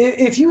press.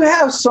 If you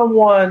have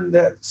someone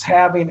that's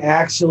having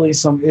actually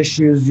some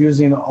issues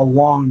using a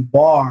long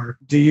bar,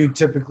 do you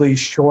typically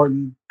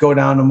go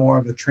down to more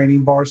of a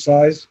training bar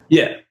size?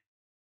 Yeah.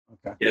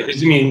 Okay. Yeah,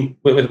 because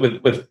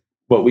with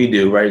what we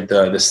do, right?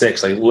 The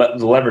six, like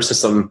the lever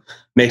system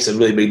makes a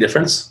really big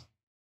difference.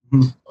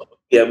 Mm-hmm.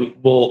 Yeah,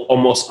 we'll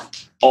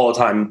almost all the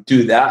time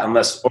do that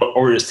unless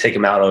or just take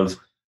them out of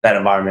that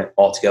environment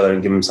altogether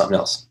and give them something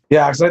else.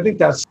 Yeah, because I think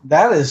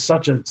that is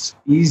such an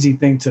easy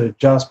thing to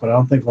adjust, but I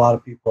don't think a lot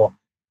of people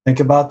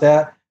think about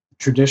that.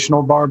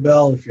 Traditional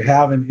barbell, if you're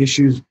having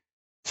issues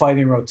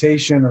fighting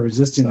rotation or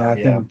resisting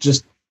then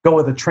just go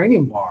with a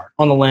training bar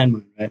on the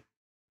landmine, right?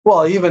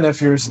 Well, even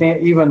if you're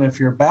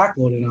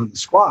backloaded on the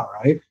squat,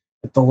 right?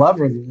 If the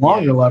longer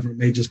lever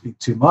may just be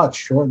too much.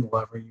 Shorten the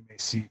lever, you may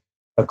see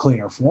a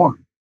cleaner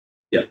form.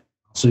 Yeah.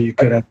 So you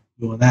could end up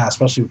doing that,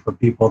 especially for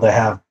people that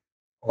have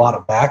a lot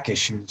of back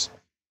issues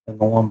in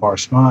the lumbar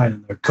spine,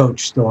 and their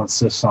coach still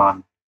insists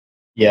on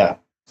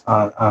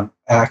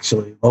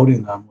actually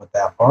loading them with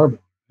that barbell.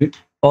 Right?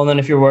 Well, and then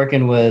if you're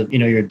working with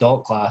your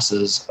adult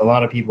classes, a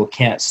lot of people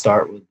can't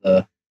start with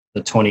the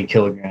 20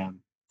 kilogram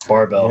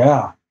barbell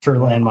for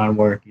landmine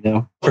work.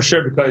 For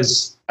sure,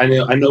 because I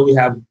know we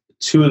have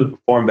two of the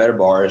Perform Better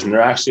bars, and they're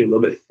actually a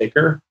little bit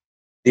thicker,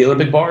 the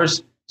Olympic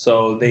bars,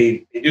 so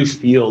they do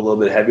feel a little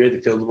bit heavier.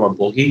 They feel a little more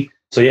bulky.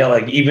 So yeah,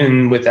 like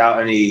even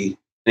without any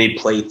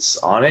plates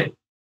on it,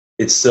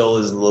 it still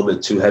is a little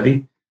bit too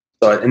heavy.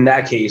 So in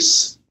that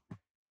case,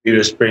 you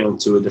just bring them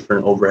to a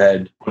different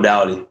overhead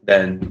modality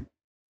than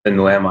the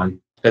landmine,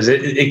 because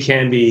it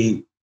can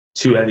be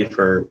too heavy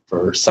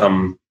for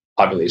some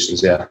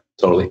populations. Yeah,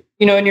 totally.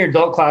 In your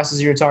adult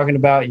classes, you're talking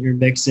about you're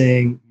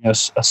mixing a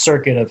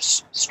circuit of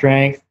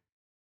strength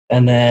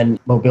and then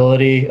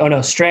mobility. Oh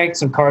no, strength,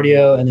 some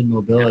cardio, and then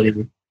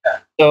mobility. Yeah.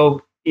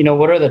 So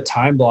what are the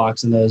time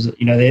blocks in those?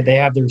 They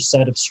have their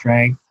set of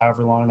strength,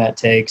 however long that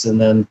takes, and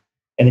then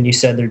you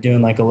said they're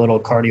doing like a little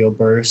cardio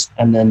burst,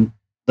 and then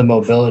the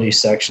mobility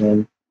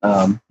section.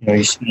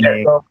 You're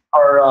spending.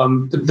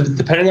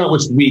 Depending on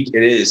which week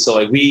it is, so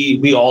like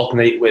we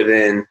alternate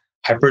within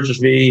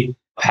hypertrophy,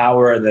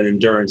 power, and then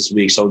endurance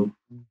week. So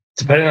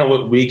depending on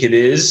what week it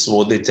is,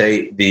 we'll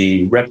dictate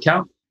the rep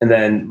count, and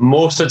then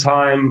most of the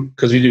time,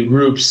 because we do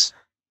groups,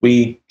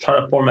 we try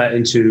to format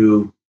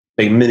into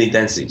like mini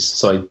densities.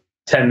 So like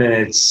 10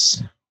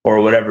 minutes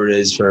or whatever it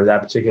is for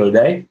that particular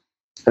day.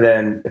 And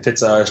then if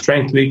it's a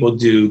strength week, we'll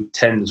do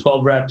 10 to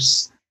 12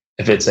 reps.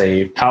 If it's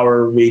a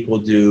power week, we'll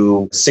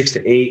do 6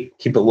 to 8,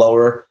 keep it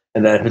lower.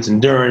 And then if it's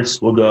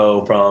endurance, we'll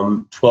go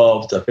from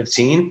 12 to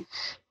 15.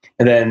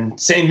 And then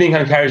same thing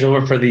kind of carries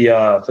over for the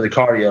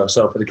cardio.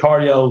 So for the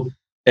cardio,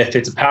 if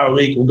it's a power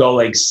week, we'll go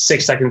like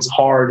 6 seconds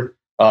hard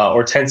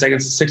or 10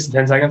 seconds, 6 to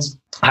 10 seconds,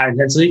 high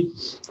intensity.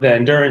 The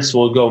endurance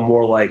will go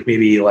more like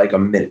maybe like a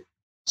minute.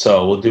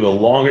 So we'll do a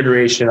longer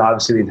duration.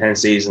 Obviously, the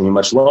intensities will be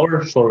much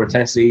lower, shorter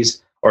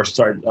intensities, or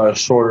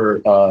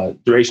shorter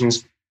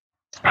durations,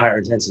 higher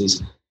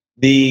intensities.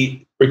 The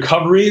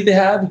recovery they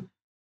have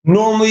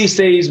normally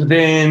stays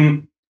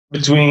between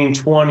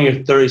 20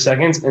 or 30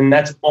 seconds, and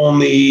that's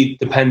only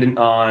dependent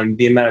on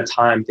the amount of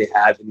time they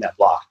have in that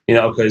block.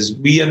 Because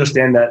we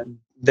understand that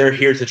they're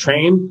here to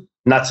train,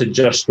 not to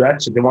just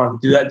stretch. If they want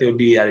to do that, they would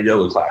be at a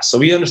yoga class. So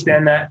we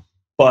understand that,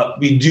 but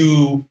we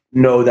do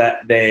know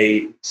that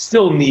they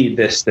still need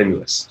this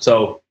stimulus.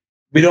 So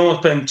we don't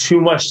spend too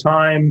much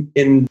time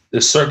in the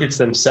circuits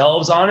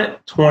themselves on it.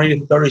 20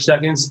 to 30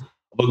 seconds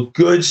of a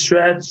good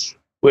stretch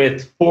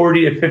with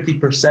 40 to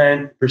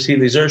 50%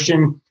 perceived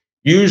exertion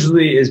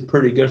usually is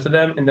pretty good for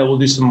them. And then we'll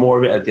do some more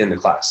of it at the end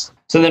of class.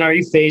 So then are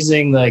you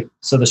phasing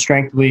the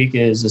strength week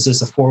is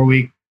this a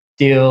 4-week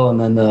deal? And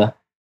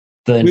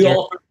then we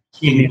all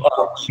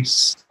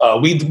weeks.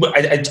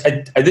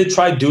 I did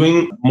try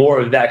doing more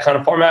of that kind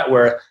of format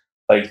where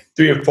like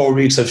 3 or 4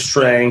 weeks of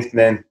strength, and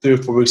then 3 or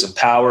 4 weeks of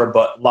power.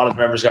 But a lot of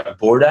the members got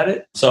bored at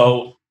it,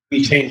 so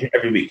we change it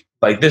every week.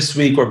 Like this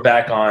week, we're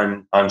back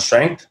on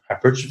strength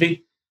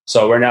hypertrophy.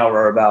 So right now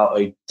we're about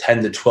like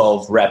 10 to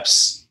 12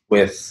 reps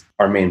with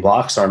our main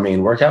blocks, our main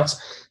workouts.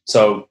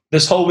 So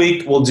this whole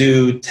week we'll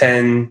do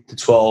 10 to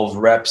 12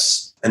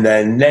 reps, and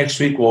then next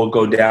week we'll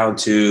go down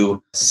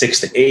to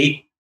 6 to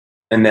 8,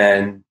 and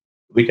then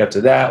the week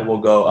after that we'll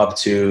go up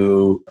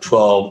to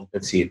 12,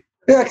 15.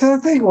 Yeah, because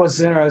I think what's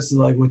interesting,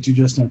 like what you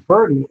just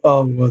inferred,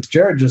 what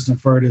Jared just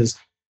inferred, is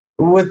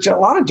with a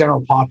lot of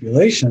general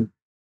population,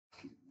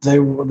 they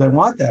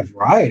want that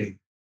variety.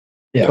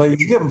 Yeah. But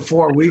you give them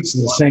 4 weeks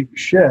of the same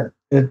shit,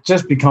 it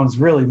just becomes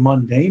really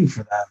mundane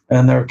for them,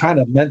 and they're kind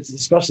of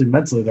especially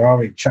mentally, they're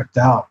already checked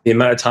out. The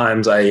amount of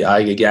times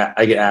I get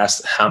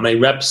asked how many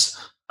reps,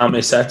 how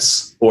many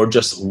sets, or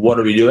just what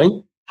are we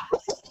doing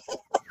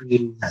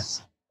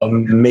is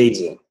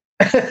amazing.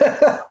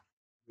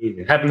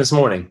 It happened this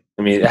morning.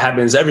 I mean, it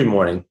happens every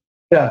morning.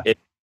 Yeah.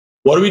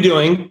 What are we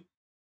doing?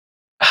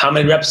 How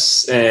many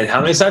reps and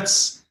how many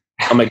sets?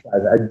 I'm like,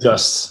 guys, I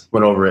just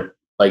went over it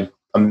like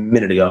a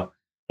minute ago.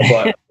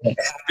 But it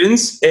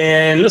happens.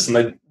 And listen,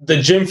 like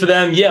the gym for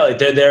them, yeah, like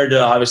they're there to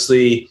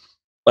obviously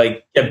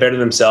like get better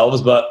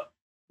themselves. But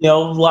you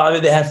know, a lot of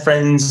it, they have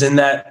friends in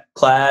that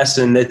class,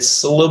 and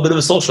it's a little bit of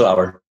a social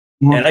hour.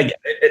 Mm-hmm. And I get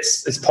it.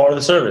 It's part of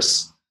the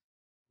service.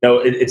 You know,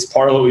 it's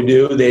part of what we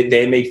do.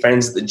 They make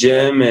friends at the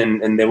gym,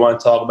 and they want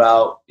to talk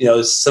about, you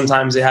know,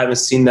 sometimes they haven't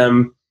seen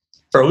them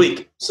for a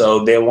week.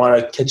 So they want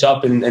to catch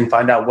up and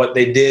find out what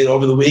they did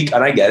over the week.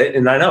 And I get it.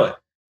 And I know it.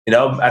 You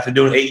know, after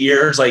doing 8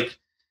 years, like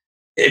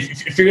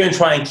if you're going to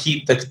try and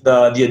keep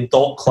the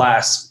adult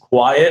class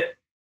quiet,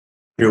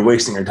 you're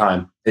wasting your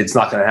time. It's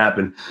not going to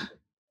happen,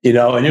 you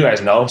know, and you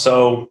guys know.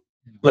 So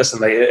listen,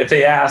 like if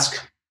they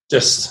ask,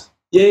 just,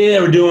 yeah,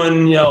 we're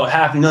doing, you know,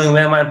 500,000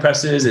 landmine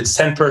presses. It's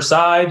 10 per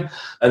side.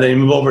 And then you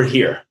move over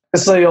here.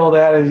 It's the old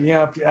adage, you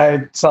know,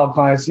 I tell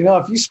clients, you know,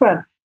 if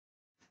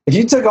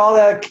you took all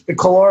that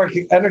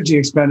caloric energy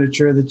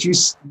expenditure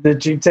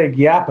that you take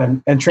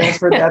yapping and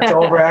transferred that to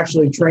over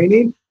actually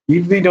training,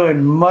 you'd be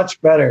doing much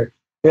better.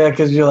 Yeah,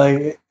 because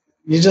you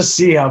just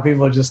see how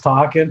people are just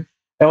talking.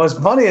 And what's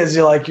funny is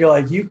you're like,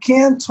 you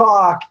can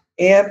talk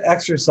and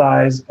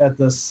exercise at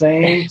the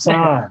same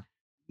time.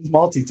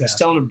 Multitask. Just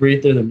tell them to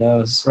breathe through their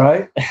nose.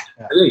 Right?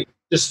 Yeah.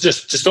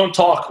 Just don't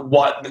talk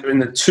in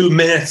the 2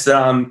 minutes that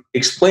I'm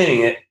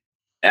explaining it.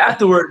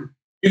 Afterward,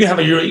 you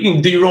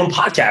can do your own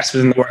podcast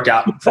within the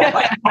workout.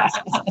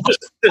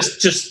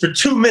 just for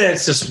 2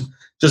 minutes,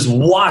 just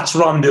watch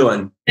what I'm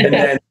doing, and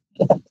then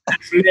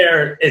from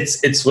there,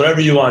 it's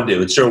whatever you want to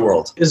do. It's your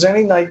world. Is there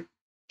any like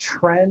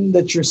trend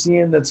that you're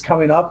seeing that's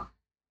coming up?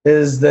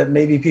 Is that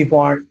maybe people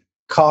aren't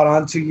caught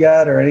onto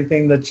yet, or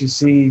anything that you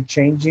see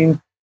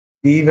changing,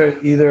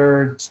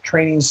 either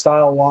training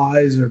style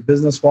wise or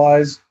business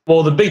wise?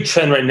 Well, the big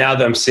trend right now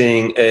that I'm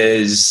seeing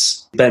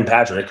is Ben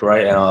Patrick,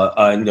 right?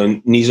 And you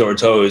know, knees over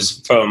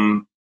toes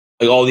from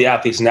like all the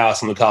athletes now,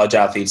 some of the college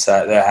athletes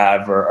that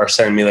have are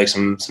sending me like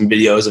some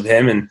videos of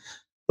him, and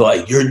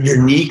like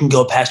your knee can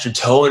go past your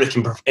toe and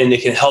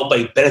it can help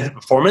like benefit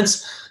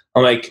performance.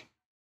 I'm like,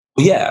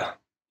 well, yeah,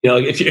 you know,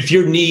 if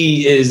your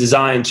knee is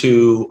designed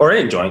to, or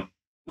any joint,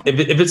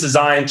 if it's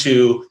designed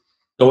to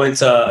go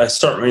into a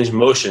certain range of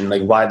motion,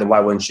 like why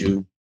wouldn't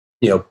you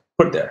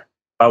put it there?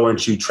 Why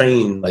wouldn't you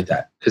train like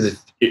that? Because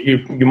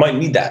you might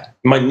need that.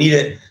 You might need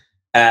it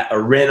at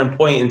a random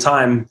point in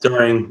time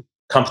during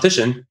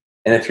competition,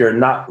 and if you're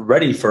not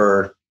ready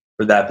for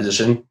that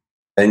position,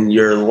 then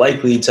you're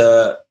likely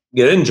to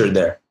get injured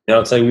there. You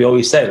know, it's like we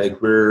always say,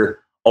 like we're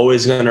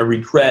always going to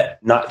regret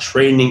not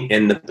training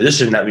in the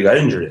position that we got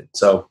injured in.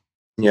 So,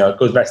 you know, it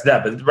goes back to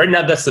that. But right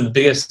now, that's the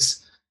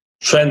biggest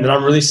trend that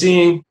I'm really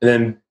seeing. And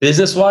then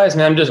business wise,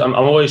 man, I'm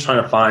always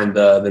trying to find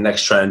the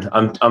next trend.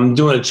 I'm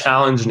doing a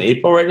challenge in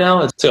April right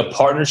now. It's like a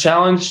partner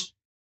challenge.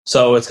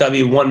 So it's got to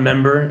be one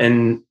member,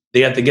 and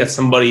they have to get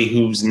somebody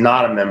who's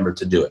not a member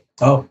to do it.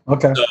 Oh,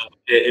 okay. So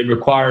it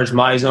requires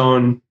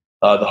MyZone,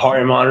 the heart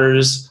rate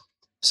monitors.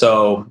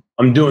 So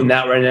I'm doing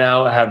that right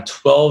now. I have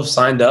 12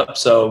 signed up.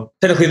 So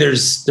technically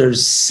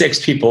there's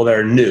 6 people that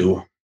are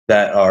new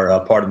that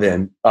are part of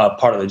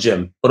the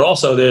gym. But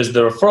also there's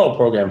the referral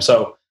program.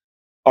 So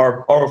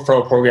our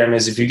referral program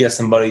is if you get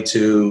somebody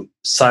to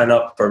sign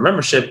up for a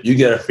membership, you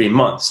get a free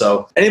month.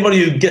 So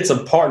anybody who gets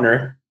a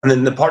partner and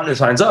then the partner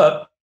signs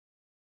up,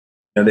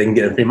 you know, they can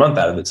get a free month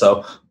out of it.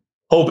 So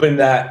hoping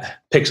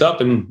that picks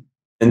up and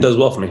does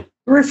well for me.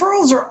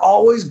 Referrals are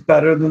always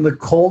better than the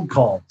cold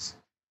calls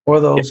or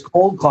those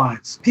cold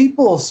clients.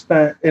 People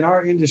in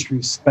our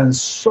industry spend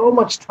so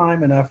much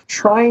time and effort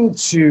trying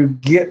to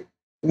get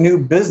new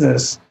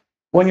business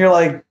when you're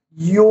like,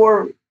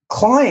 your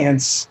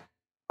clients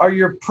are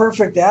your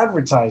perfect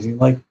advertising.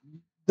 Like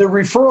the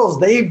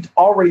referrals, they've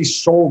already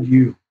sold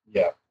you.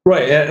 Yeah.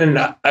 Right. And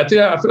I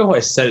forgot who I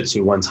said it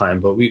to one time,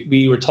 but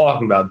we were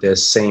talking about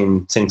this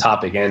same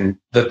topic. And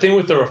the thing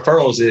with the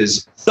referrals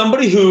is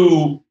somebody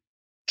who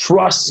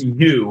trusts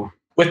you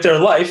with their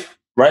life,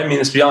 right? I mean,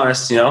 let's be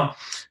honest, you know,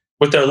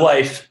 with their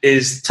life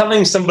is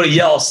telling somebody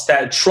else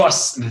that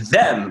trusts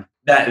them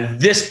that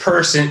this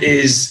person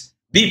is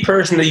the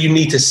person that you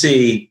need to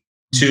see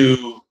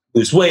to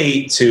lose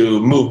weight,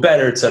 to move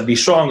better, to be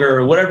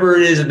stronger, whatever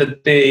it is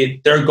that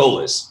their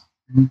goal is.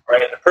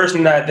 Right? The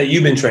person that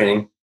you've been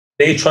training,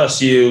 they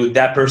trust you,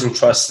 that person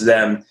trusts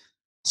them.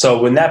 So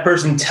when that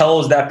person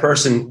tells that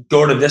person,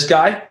 go to this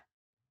guy,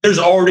 there's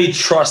already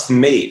trust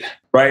made,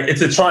 right?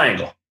 It's a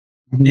triangle.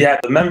 You have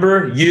the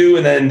member, you,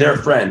 and then their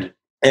friend.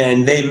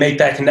 And they make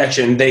that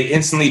connection. They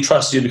instantly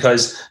trust you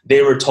because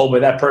they were told by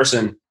that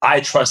person, I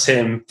trust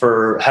him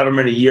for however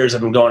many years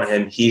I've been going to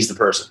him. He's the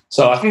person.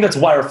 So I think that's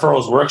why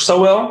referrals work so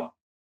well.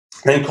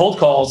 And cold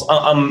calls,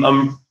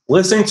 I'm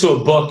listening to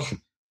a book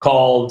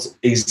called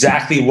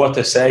Exactly What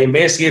to Say. And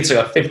basically, it's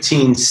like a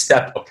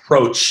 15-step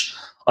approach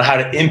on how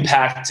to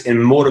impact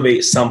and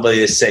motivate somebody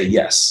to say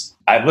yes.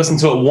 I've listened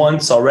to it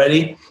once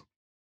already.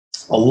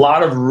 A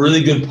lot of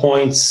really good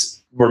points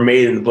were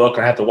made in the book.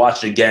 I have to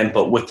watch it again,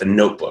 but with the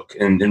notebook.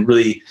 And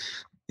really,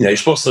 you're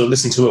supposed to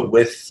listen to it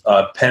with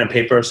pen and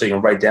paper so you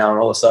can write down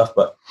all the stuff.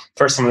 But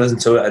first time I listened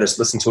to it, I just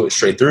listened to it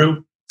straight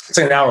through. It's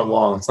like an hour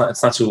long.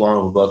 It's not too long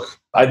of a book.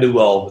 I do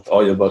well with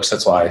audiobooks.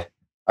 That's why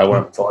I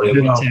went with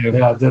audiobooks.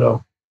 Yeah,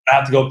 ditto. I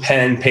have to go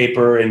pen,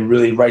 paper, and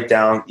really write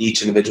down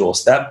each individual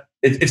step.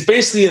 It's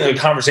basically in a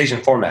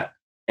conversation format.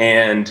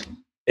 And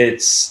when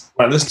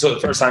I listened to it the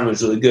first time, it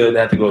was really good.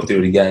 I had to go through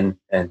it again.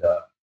 And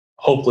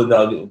hopefully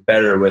that'll get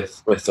better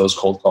with those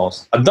cold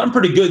calls. I've done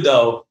pretty good,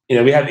 though.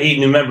 We have 8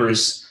 new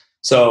members.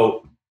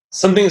 So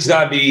something's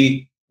got to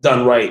be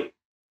done right.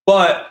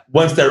 But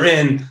once they're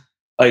in,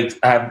 like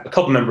I have a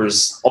couple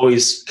members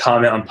always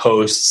comment on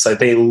posts. Like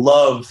they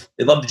love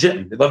the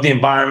gym. They love the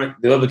environment.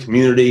 They love the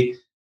community.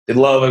 They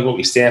love like what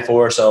we stand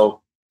for.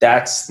 So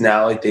that's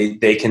now like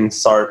they can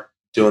start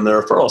doing the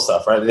referral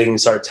stuff, right? They can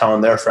start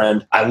telling their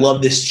friend, I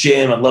love this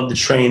gym. I love the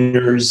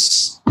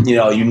trainers.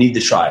 You need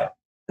to try it.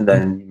 And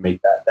then you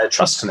make that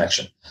trust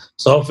connection.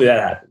 So hopefully that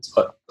happens.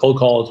 But cold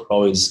calls are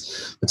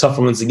always the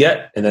tougher ones to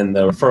get. And then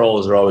the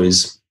referrals are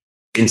always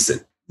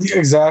instant.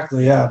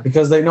 Exactly, yeah.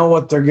 Because they know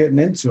what they're getting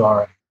into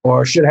already,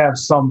 or should have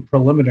some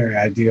preliminary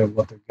idea of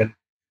what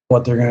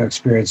they're going to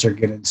experience or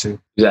get into.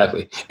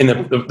 Exactly. And the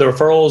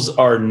referrals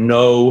are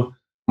no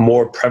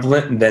more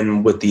prevalent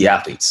than with the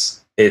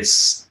athletes.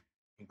 It's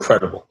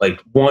incredible.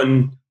 Like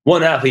one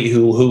athlete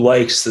who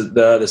likes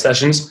the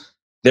sessions,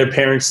 their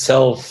parents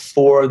tell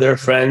 4 of their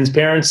friends'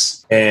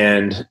 parents.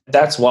 And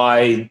that's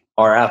why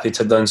our athletes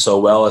have done so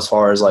well as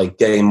far as like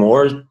getting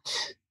more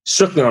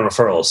strictly on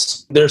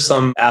referrals. There's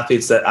some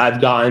athletes that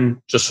I've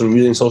gotten just from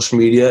using social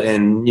media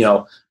and,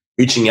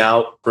 reaching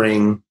out,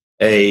 bring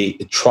a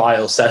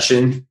trial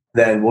session.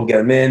 Then we'll get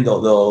them in.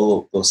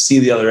 They'll see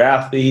the other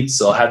athletes.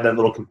 They'll have that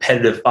little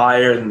competitive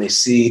fire, and they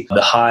see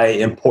the high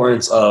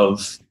importance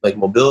of like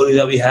mobility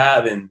that we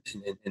have and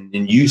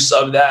use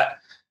of that.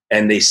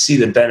 And they see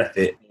the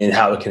benefit in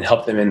how it can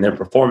help them in their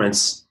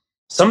performance.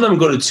 Some of them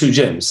go to 2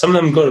 gyms. Some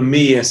of them go to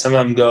me, and some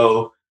of them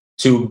go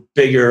to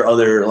bigger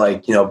other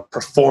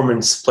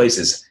performance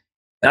places.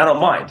 And I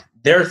don't mind.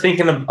 They're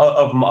thinking of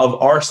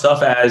our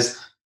stuff as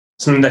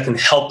something that can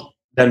help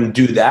them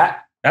do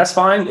that. That's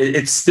fine.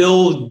 It's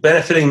still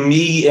benefiting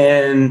me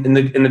and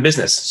in the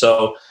business.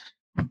 So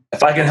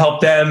if I can help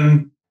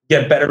them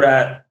get better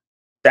at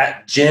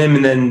that gym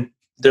and then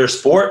their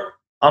sport,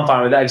 I'm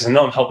fine with that because I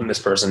know I'm helping this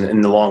person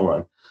in the long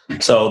run.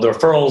 So the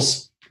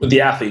referrals with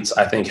the athletes,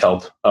 I think,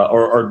 help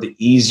or are the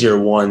easier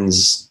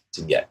ones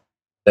to get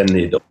than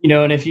the adult.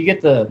 And if you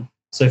get the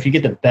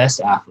best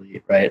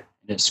athlete, right,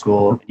 in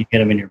school, you get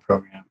them in your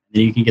program,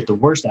 then you can get the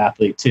worst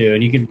athlete too,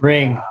 and you can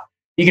bring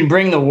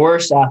the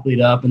worst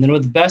athlete up, and then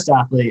with the best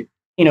athlete,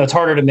 it's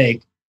harder to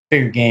make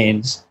bigger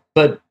gains.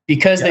 But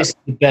because they see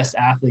the best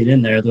athlete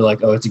in there, they're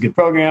like, oh, it's a good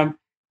program.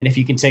 And if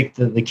you can take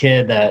the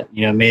kid that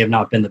may have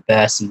not been the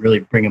best and really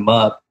bring him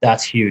up,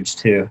 that's huge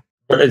too.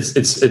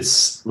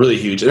 It's really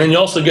huge. And then you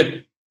also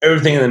get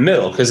everything in the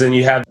middle, because then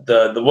you have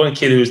the one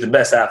kid who's the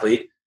best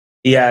athlete.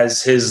 He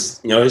has his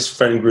his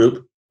friend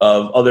group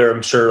of other,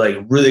 I'm sure, like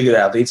really good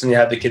athletes, and you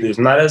have the kid who's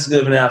not as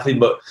good of an athlete,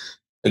 but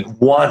like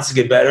wants to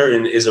get better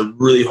and is a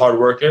really hard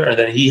worker. And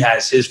then he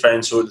has his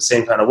friends who are the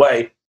same kind of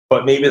way,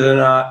 but maybe they're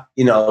not,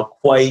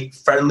 quite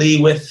friendly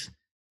with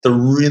the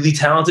really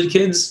talented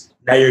kids.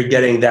 Now you're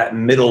getting that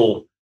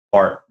middle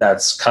part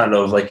that's kind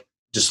of like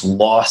just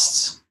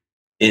lost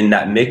in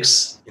that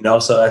mix,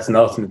 so that's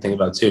another thing to think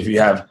about too. If you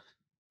have,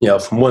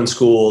 from one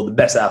school, the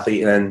best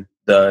athlete, and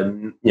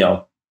then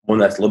the, one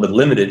that's a little bit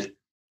limited,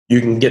 you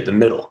can get the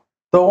middle.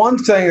 The one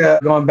thing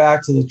that, going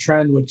back to the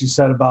trend, what you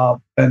said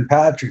about Ben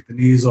Patrick, the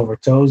knees over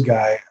toes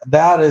guy,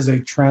 that is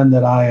a trend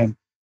that I am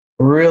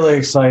really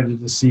excited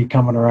to see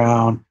coming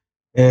around.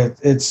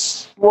 It's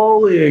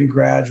slowly and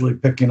gradually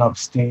picking up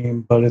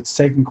steam, but it's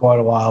taken quite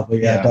a while. But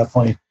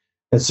definitely,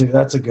 that's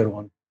a good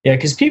one. Yeah,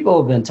 because people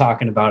have been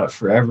talking about it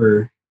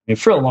forever,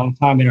 for a long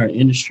time in our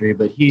industry.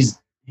 But he's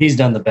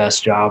done the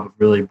best job of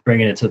really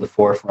bringing it to the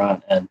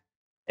forefront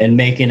and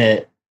making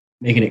it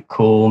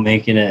cool, and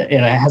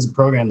it has a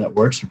program that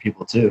works for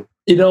people too.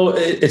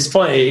 It's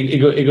funny.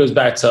 It goes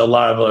back to a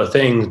lot of other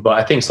things, but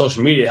I think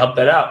social media helped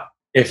that out.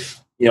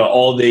 If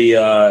all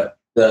the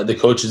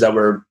coaches that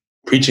were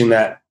preaching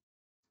that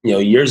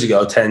years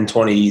ago, 10,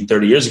 20,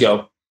 30 years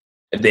ago,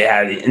 if they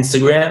had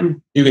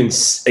Instagram, you can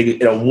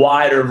a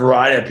wider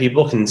variety of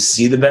people can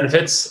see the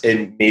benefits,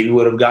 and maybe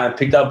would have gotten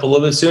picked up a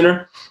little bit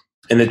sooner,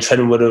 and the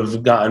trend would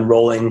have gotten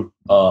rolling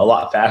a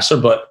lot faster.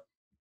 But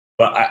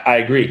I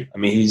agree. I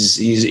mean,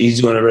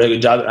 he's doing a really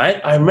good job.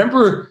 I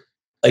remember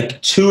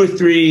like 2 or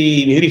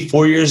 3, maybe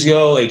 4 years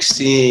ago, like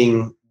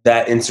seeing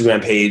that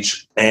Instagram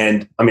page.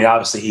 And I mean,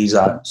 obviously he's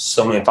got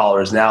so many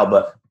followers now,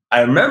 but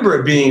I remember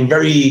it being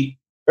very,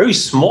 very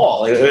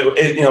small. Like,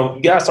 you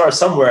gotta start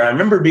somewhere. I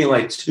remember being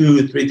like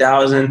 2,000 to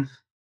 3,000,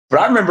 but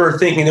I remember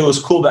thinking it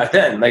was cool back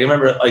then. Like I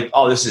remember like,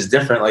 oh, this is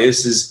different. Like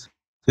this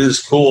is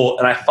cool.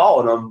 And I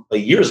followed him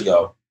like years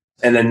ago.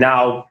 And then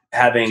now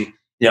having,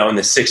 in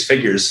the 6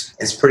 figures,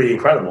 it's pretty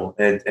incredible.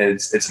 And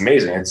it's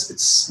amazing.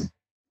 It's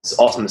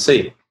awesome to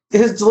see.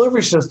 His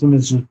delivery system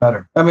is just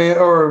better. I mean,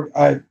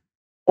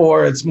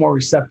 or it's more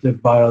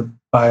receptive by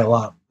a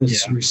lot.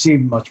 It's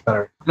received much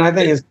better. And I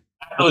think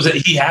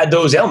he had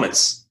those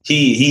ailments.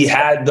 He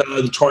had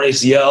the torn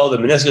ACL, the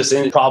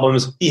meniscus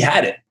problems. He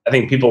had it. I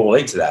think people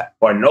relate to that,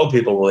 or I know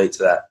people relate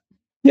to that.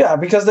 Yeah,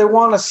 because they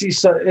want to see.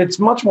 So it's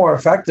much more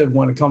effective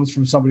when it comes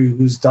from somebody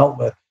who's dealt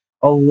with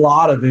a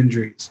lot of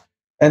injuries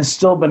and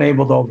still been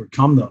able to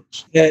overcome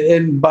those.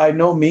 And by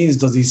no means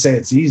does he say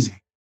it's easy,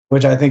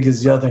 which I think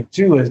is the other thing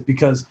too, is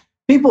because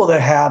people that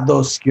have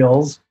those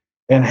skills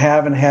and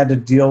haven't had to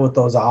deal with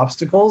those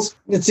obstacles,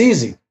 it's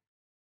easy,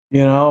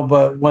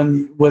 but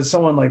with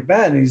someone like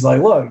Ben, he's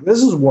like, look,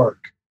 this is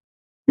work.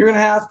 You're going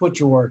to have to put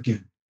your work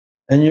in,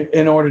 and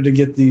in order to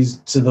get these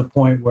to the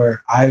point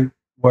where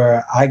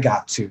I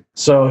got to.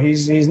 So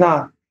he's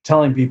not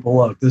telling people,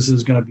 look, this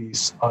is going to be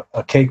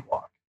a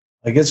cakewalk.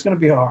 Like it's going to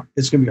be hard.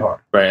 It's going to be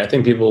hard. Right. I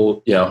think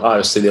people,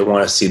 obviously they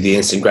want to see the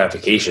instant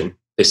gratification.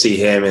 They see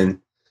him and,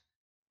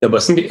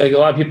 but a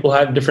lot of people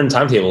have different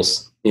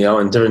timetables,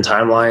 and different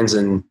timelines,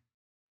 and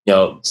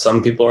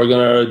some people are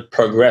going to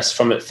progress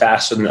from it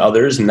faster than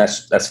others, and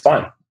that's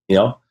fine.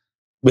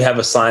 We have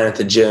a sign at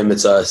the gym.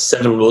 It's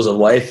 7 rules of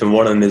life, and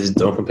one of them is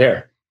don't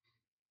compare.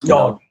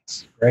 Great.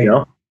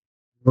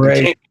 Great.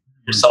 You can't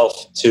compare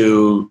yourself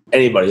to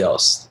anybody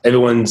else.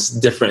 Everyone's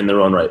different in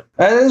their own right.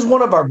 That is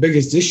one of our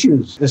biggest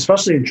issues,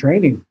 especially in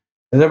training,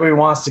 is everybody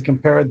wants to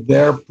compare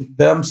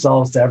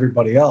themselves to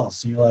everybody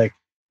else. And you're like,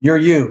 you're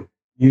you.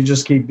 You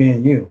just keep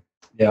being you.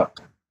 Yeah.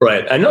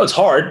 Right. I know it's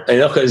hard.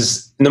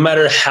 Because no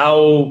matter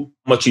how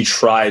much you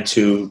try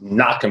to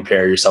not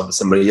compare yourself to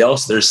somebody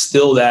else, there's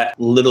still that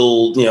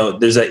little,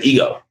 there's that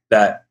ego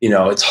that,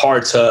 it's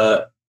hard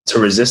to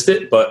resist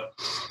it,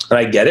 and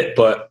I get it,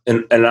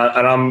 and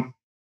I'm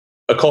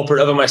a culprit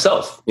of it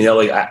myself.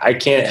 I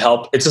can't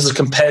help. It's just a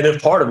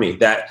competitive part of me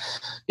that,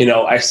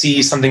 I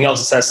see something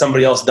else that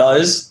somebody else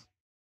does,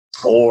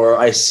 or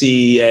I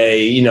see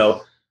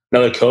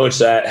another coach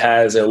that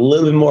has a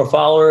little bit more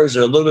followers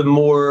or a little bit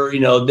more,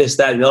 this,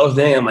 that, and the other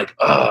thing. I'm like,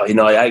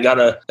 I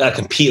gotta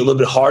compete a little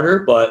bit harder.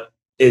 But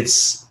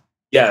it's,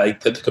 like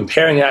the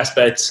comparing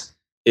aspect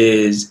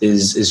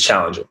is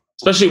challenging,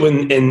 especially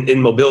when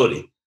in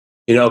mobility,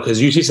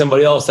 because you see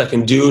somebody else that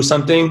can do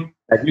something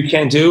that you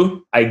can't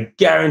do. I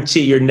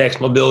guarantee your next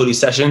mobility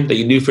session that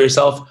you do for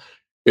yourself,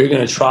 you're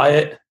going to try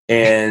it,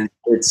 and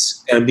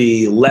it's going to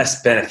be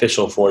less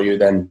beneficial for you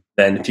than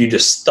if you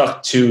just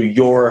stuck to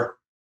your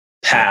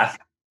path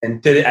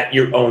and did it at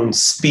your own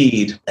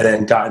speed and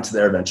then got into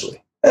there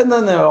eventually. And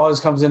then there always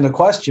comes into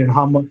question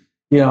how much,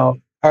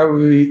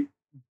 do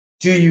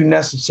you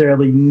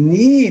necessarily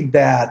need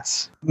that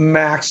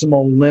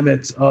maximal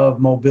limit of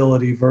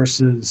mobility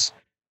versus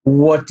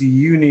what do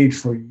you need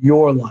for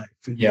your life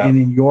and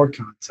in your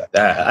context?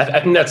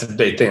 I think that's a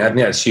big thing. I think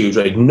that's huge,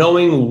 right?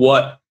 Knowing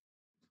what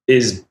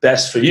is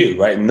best for you,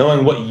 right?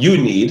 Knowing what you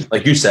need,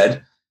 like you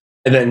said,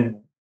 and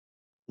then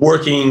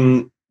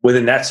working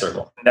within that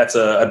circle. That's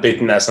a big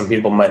thing that some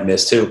people might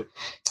miss too.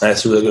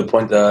 That's a really good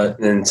point,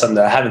 and something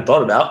that I haven't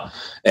thought about,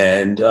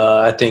 and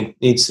I think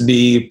needs to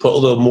be put a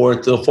little more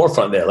to the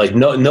forefront there. Like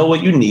know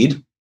what you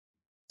need,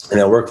 and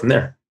then work from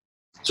there.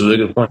 It's a really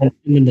good point. And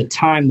then the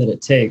time that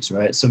it takes,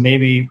 right? So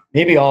maybe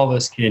all of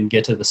us can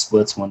get to the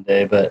splits one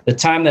day, but the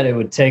time that it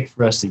would take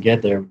for us to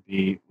get there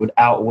would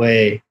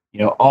outweigh,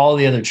 all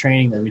the other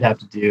training that we'd have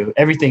to do,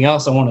 everything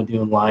else I want to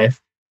do in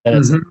life. That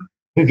it's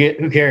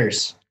who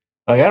cares?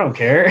 Like I don't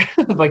care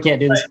if I can't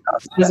do this.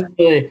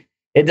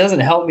 It doesn't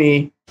help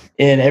me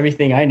in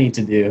everything I need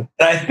to do.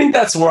 And I think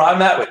that's where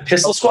I'm at with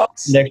pistol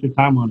squats. Spend extra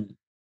time on it.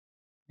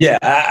 Yeah,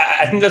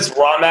 I think that's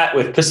where I'm at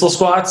with pistol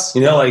squats.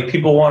 Like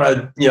people want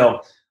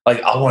to,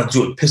 like I want to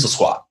do a pistol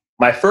squat.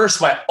 My first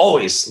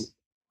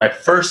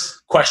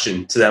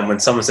question to them when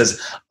someone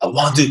says, I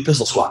want to do a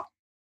pistol squat.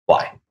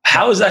 Why?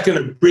 How is that going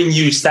to bring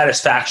you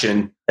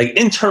satisfaction, like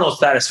internal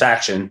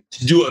satisfaction,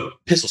 to do a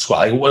pistol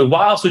squat? Like,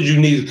 why else would you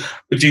need,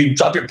 if you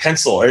drop your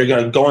pencil, are you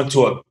going to go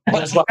into a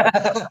pistol squat?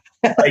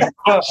 Like,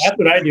 that's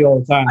what I do all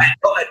the time. I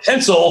got my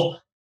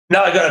pencil,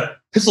 now I got a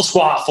pistol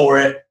squat for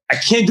it. I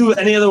can't do it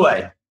any other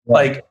way.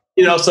 Like,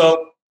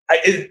 So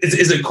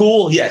is it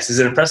cool? Yes. Is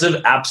it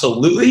impressive?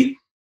 Absolutely.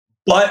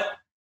 But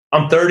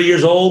I'm 30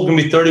 years old, going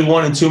to be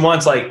 31 in 2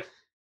 months. Like,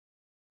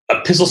 a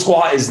pistol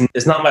squat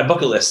is not my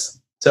bucket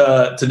list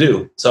to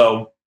do.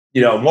 So,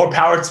 more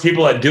power to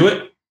people that do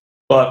it.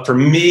 But for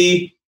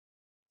me,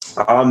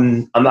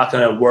 I'm not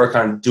going to work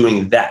on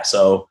doing that.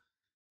 So,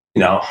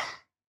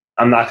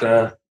 I'm not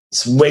going to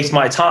waste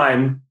my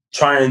time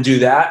trying to do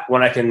that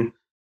when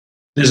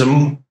there's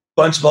a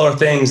bunch of other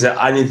things that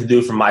I need to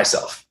do for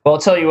myself. Well,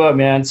 I'll tell you what,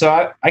 man.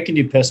 So I can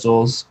do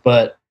pistols,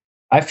 but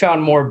I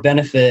found more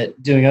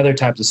benefit doing other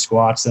types of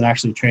squats than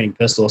actually training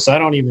pistols. So I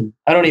don't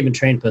even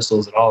train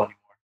pistols at all anymore.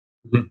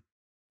 Mm-hmm.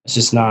 It's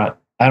just not.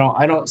 I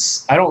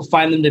don't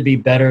find them to be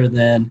better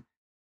than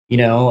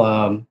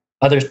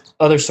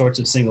other sorts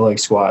of single leg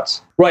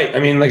squats. Right. I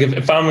mean, like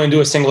if I'm going to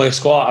do a single leg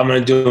squat, I'm going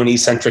to do an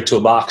eccentric to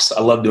a box.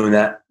 I love doing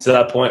that to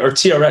that point. Or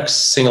TRX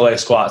single leg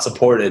squat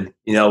supported.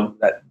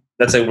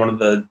 That's like one of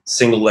the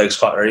single leg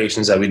squat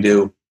variations that we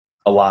do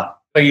a lot.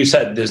 Like you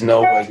said, there's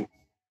no way.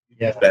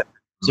 Yeah.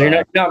 So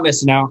you're not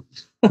missing out.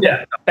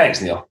 Yeah.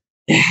 Thanks, Neil.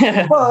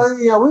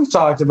 Well, we've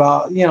talked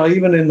about,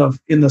 even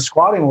in the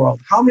squatting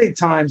world, how many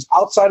times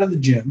outside of the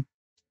gym,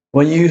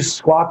 when you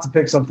squat to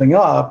pick something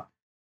up,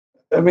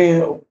 I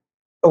mean,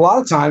 a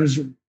lot of times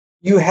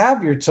you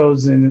have your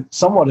toes in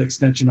somewhat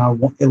extension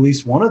on at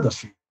least one of the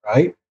feet,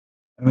 right?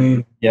 I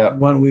mean,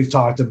 when we've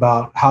talked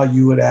about how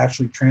you would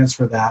actually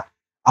transfer that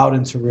out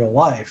into real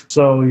life.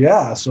 So,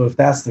 so if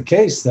that's the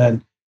case,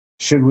 then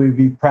should we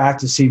be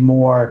practicing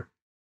more,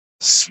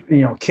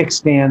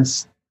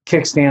 kickstand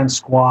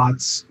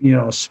squats,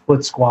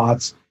 split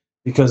squats,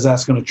 because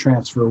that's going to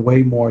transfer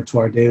way more to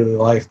our daily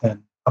life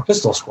than a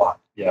pistol squat.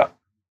 Yeah.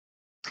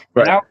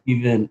 Right.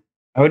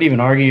 I would even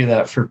argue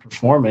that for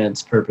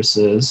performance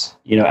purposes,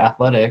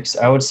 athletics,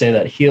 I would say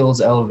that heels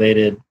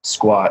elevated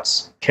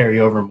squats carry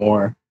over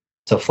more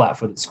to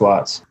flat-footed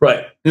squats.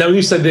 Right. Now,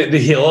 you said the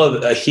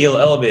heel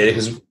elevated,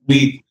 because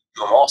we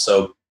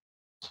also,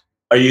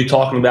 are you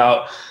talking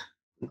about,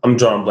 I'm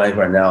drawing a blank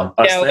right now.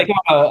 Yeah, like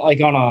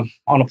on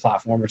a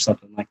platform or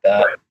something like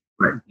that.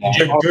 Right.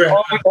 Yeah.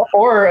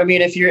 Or I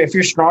mean, if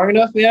you're strong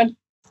enough, man,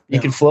 you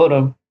can float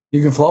them.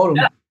 You can float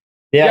them.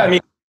 Yeah. I mean,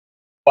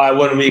 why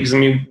wouldn't we? Because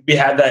we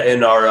had that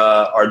in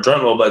our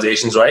joint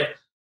mobilizations, right?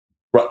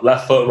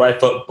 Left foot, right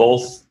foot,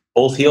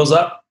 both heels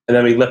up, and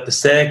then we lift the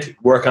stick,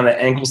 work on the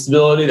ankle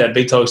stability, that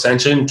big toe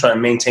extension, try to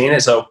maintain it.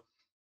 So,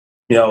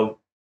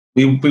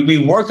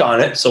 we work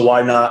on it. So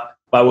why not?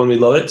 Why wouldn't we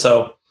load it?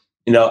 So,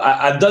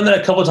 I've done that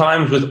a couple of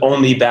times with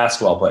only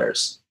basketball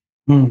players,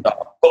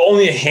 but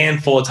only a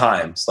handful of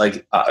times.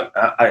 Like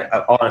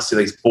I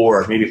honestly, like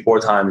 4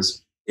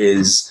 times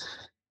is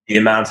the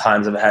amount of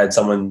times I've had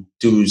someone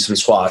do some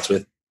squats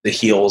with the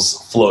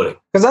heels floating.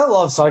 Because I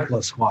love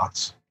cyclist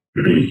squats.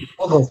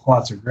 All those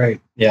squats are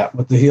great. Yeah,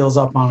 with the heels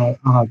up on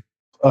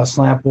a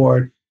slant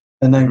board,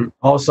 and then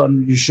all of a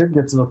sudden you should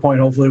get to the point,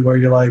 hopefully, where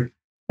you're like,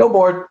 "No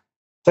board,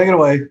 take it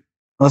away.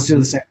 Let's do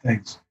the same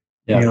things."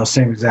 Yeah.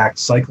 Same exact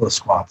cyclist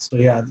squats.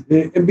 So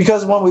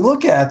because when we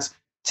look at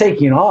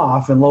taking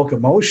off and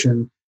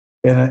locomotion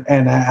in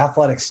an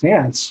athletic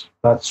stance,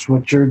 that's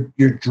what you're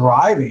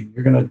driving.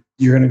 You're gonna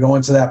go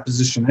into that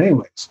position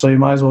anyways. So you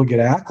might as well get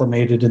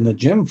acclimated in the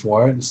gym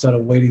for it instead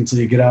of waiting until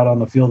you get out on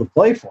the field to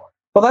play for it.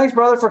 Well, thanks,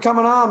 brother, for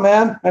coming on,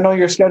 man. I know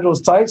your schedule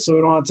is tight, so we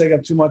don't want to take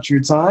up too much of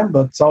your time,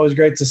 but it's always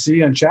great to see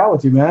you and chat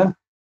with you, man.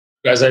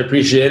 Guys, I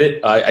appreciate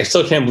it. I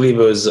still can't believe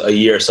it was a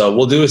year. So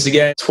we'll do this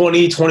again.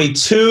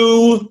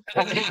 2022.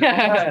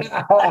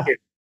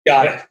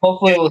 Got it.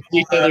 Hopefully we'll see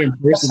each other in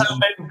person.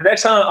 The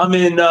next time I'm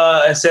in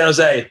San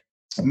Jose,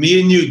 me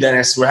and you,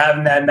 Dennis, we're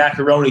having that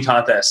macaroni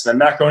contest, that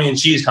macaroni and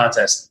cheese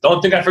contest.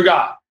 Don't think I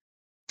forgot.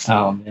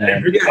 Oh,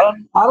 man.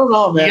 I don't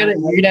know, man. You're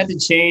going to have to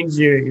change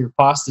your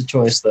pasta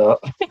choice, though.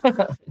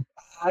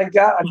 I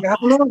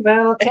don't know,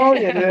 man. I'll tell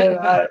you, dude.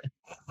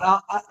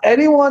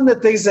 Anyone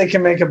that thinks they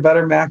can make a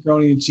better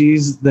macaroni and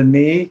cheese than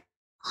me,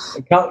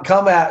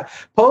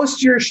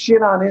 post your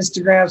shit on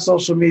Instagram,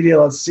 social media.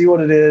 Let's see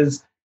what it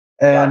is.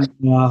 And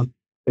we'll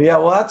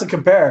have to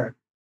compare.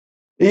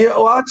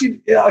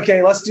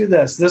 Okay, let's do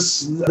this.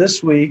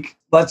 This week,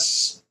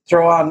 let's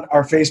throw on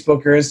our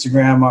Facebook or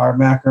Instagram our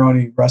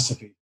macaroni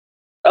recipe.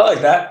 I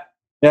like that.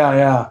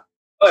 Yeah.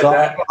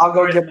 I'll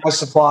go get my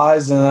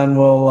supplies, and then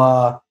we'll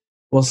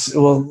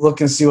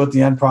look and see what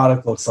the end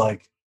product looks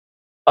like.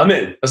 I'm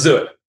in. Let's do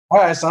it. All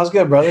right, sounds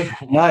good, brother.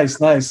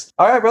 Nice.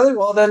 All right, brother.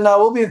 Well, then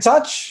we'll be in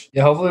touch.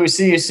 Yeah, hopefully we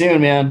see you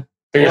soon, man.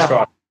 Fingers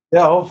crossed.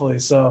 Yeah, hopefully.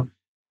 So,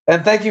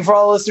 and thank you for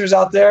all the listeners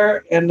out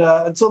there. And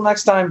until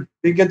next time,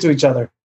 be good to each other.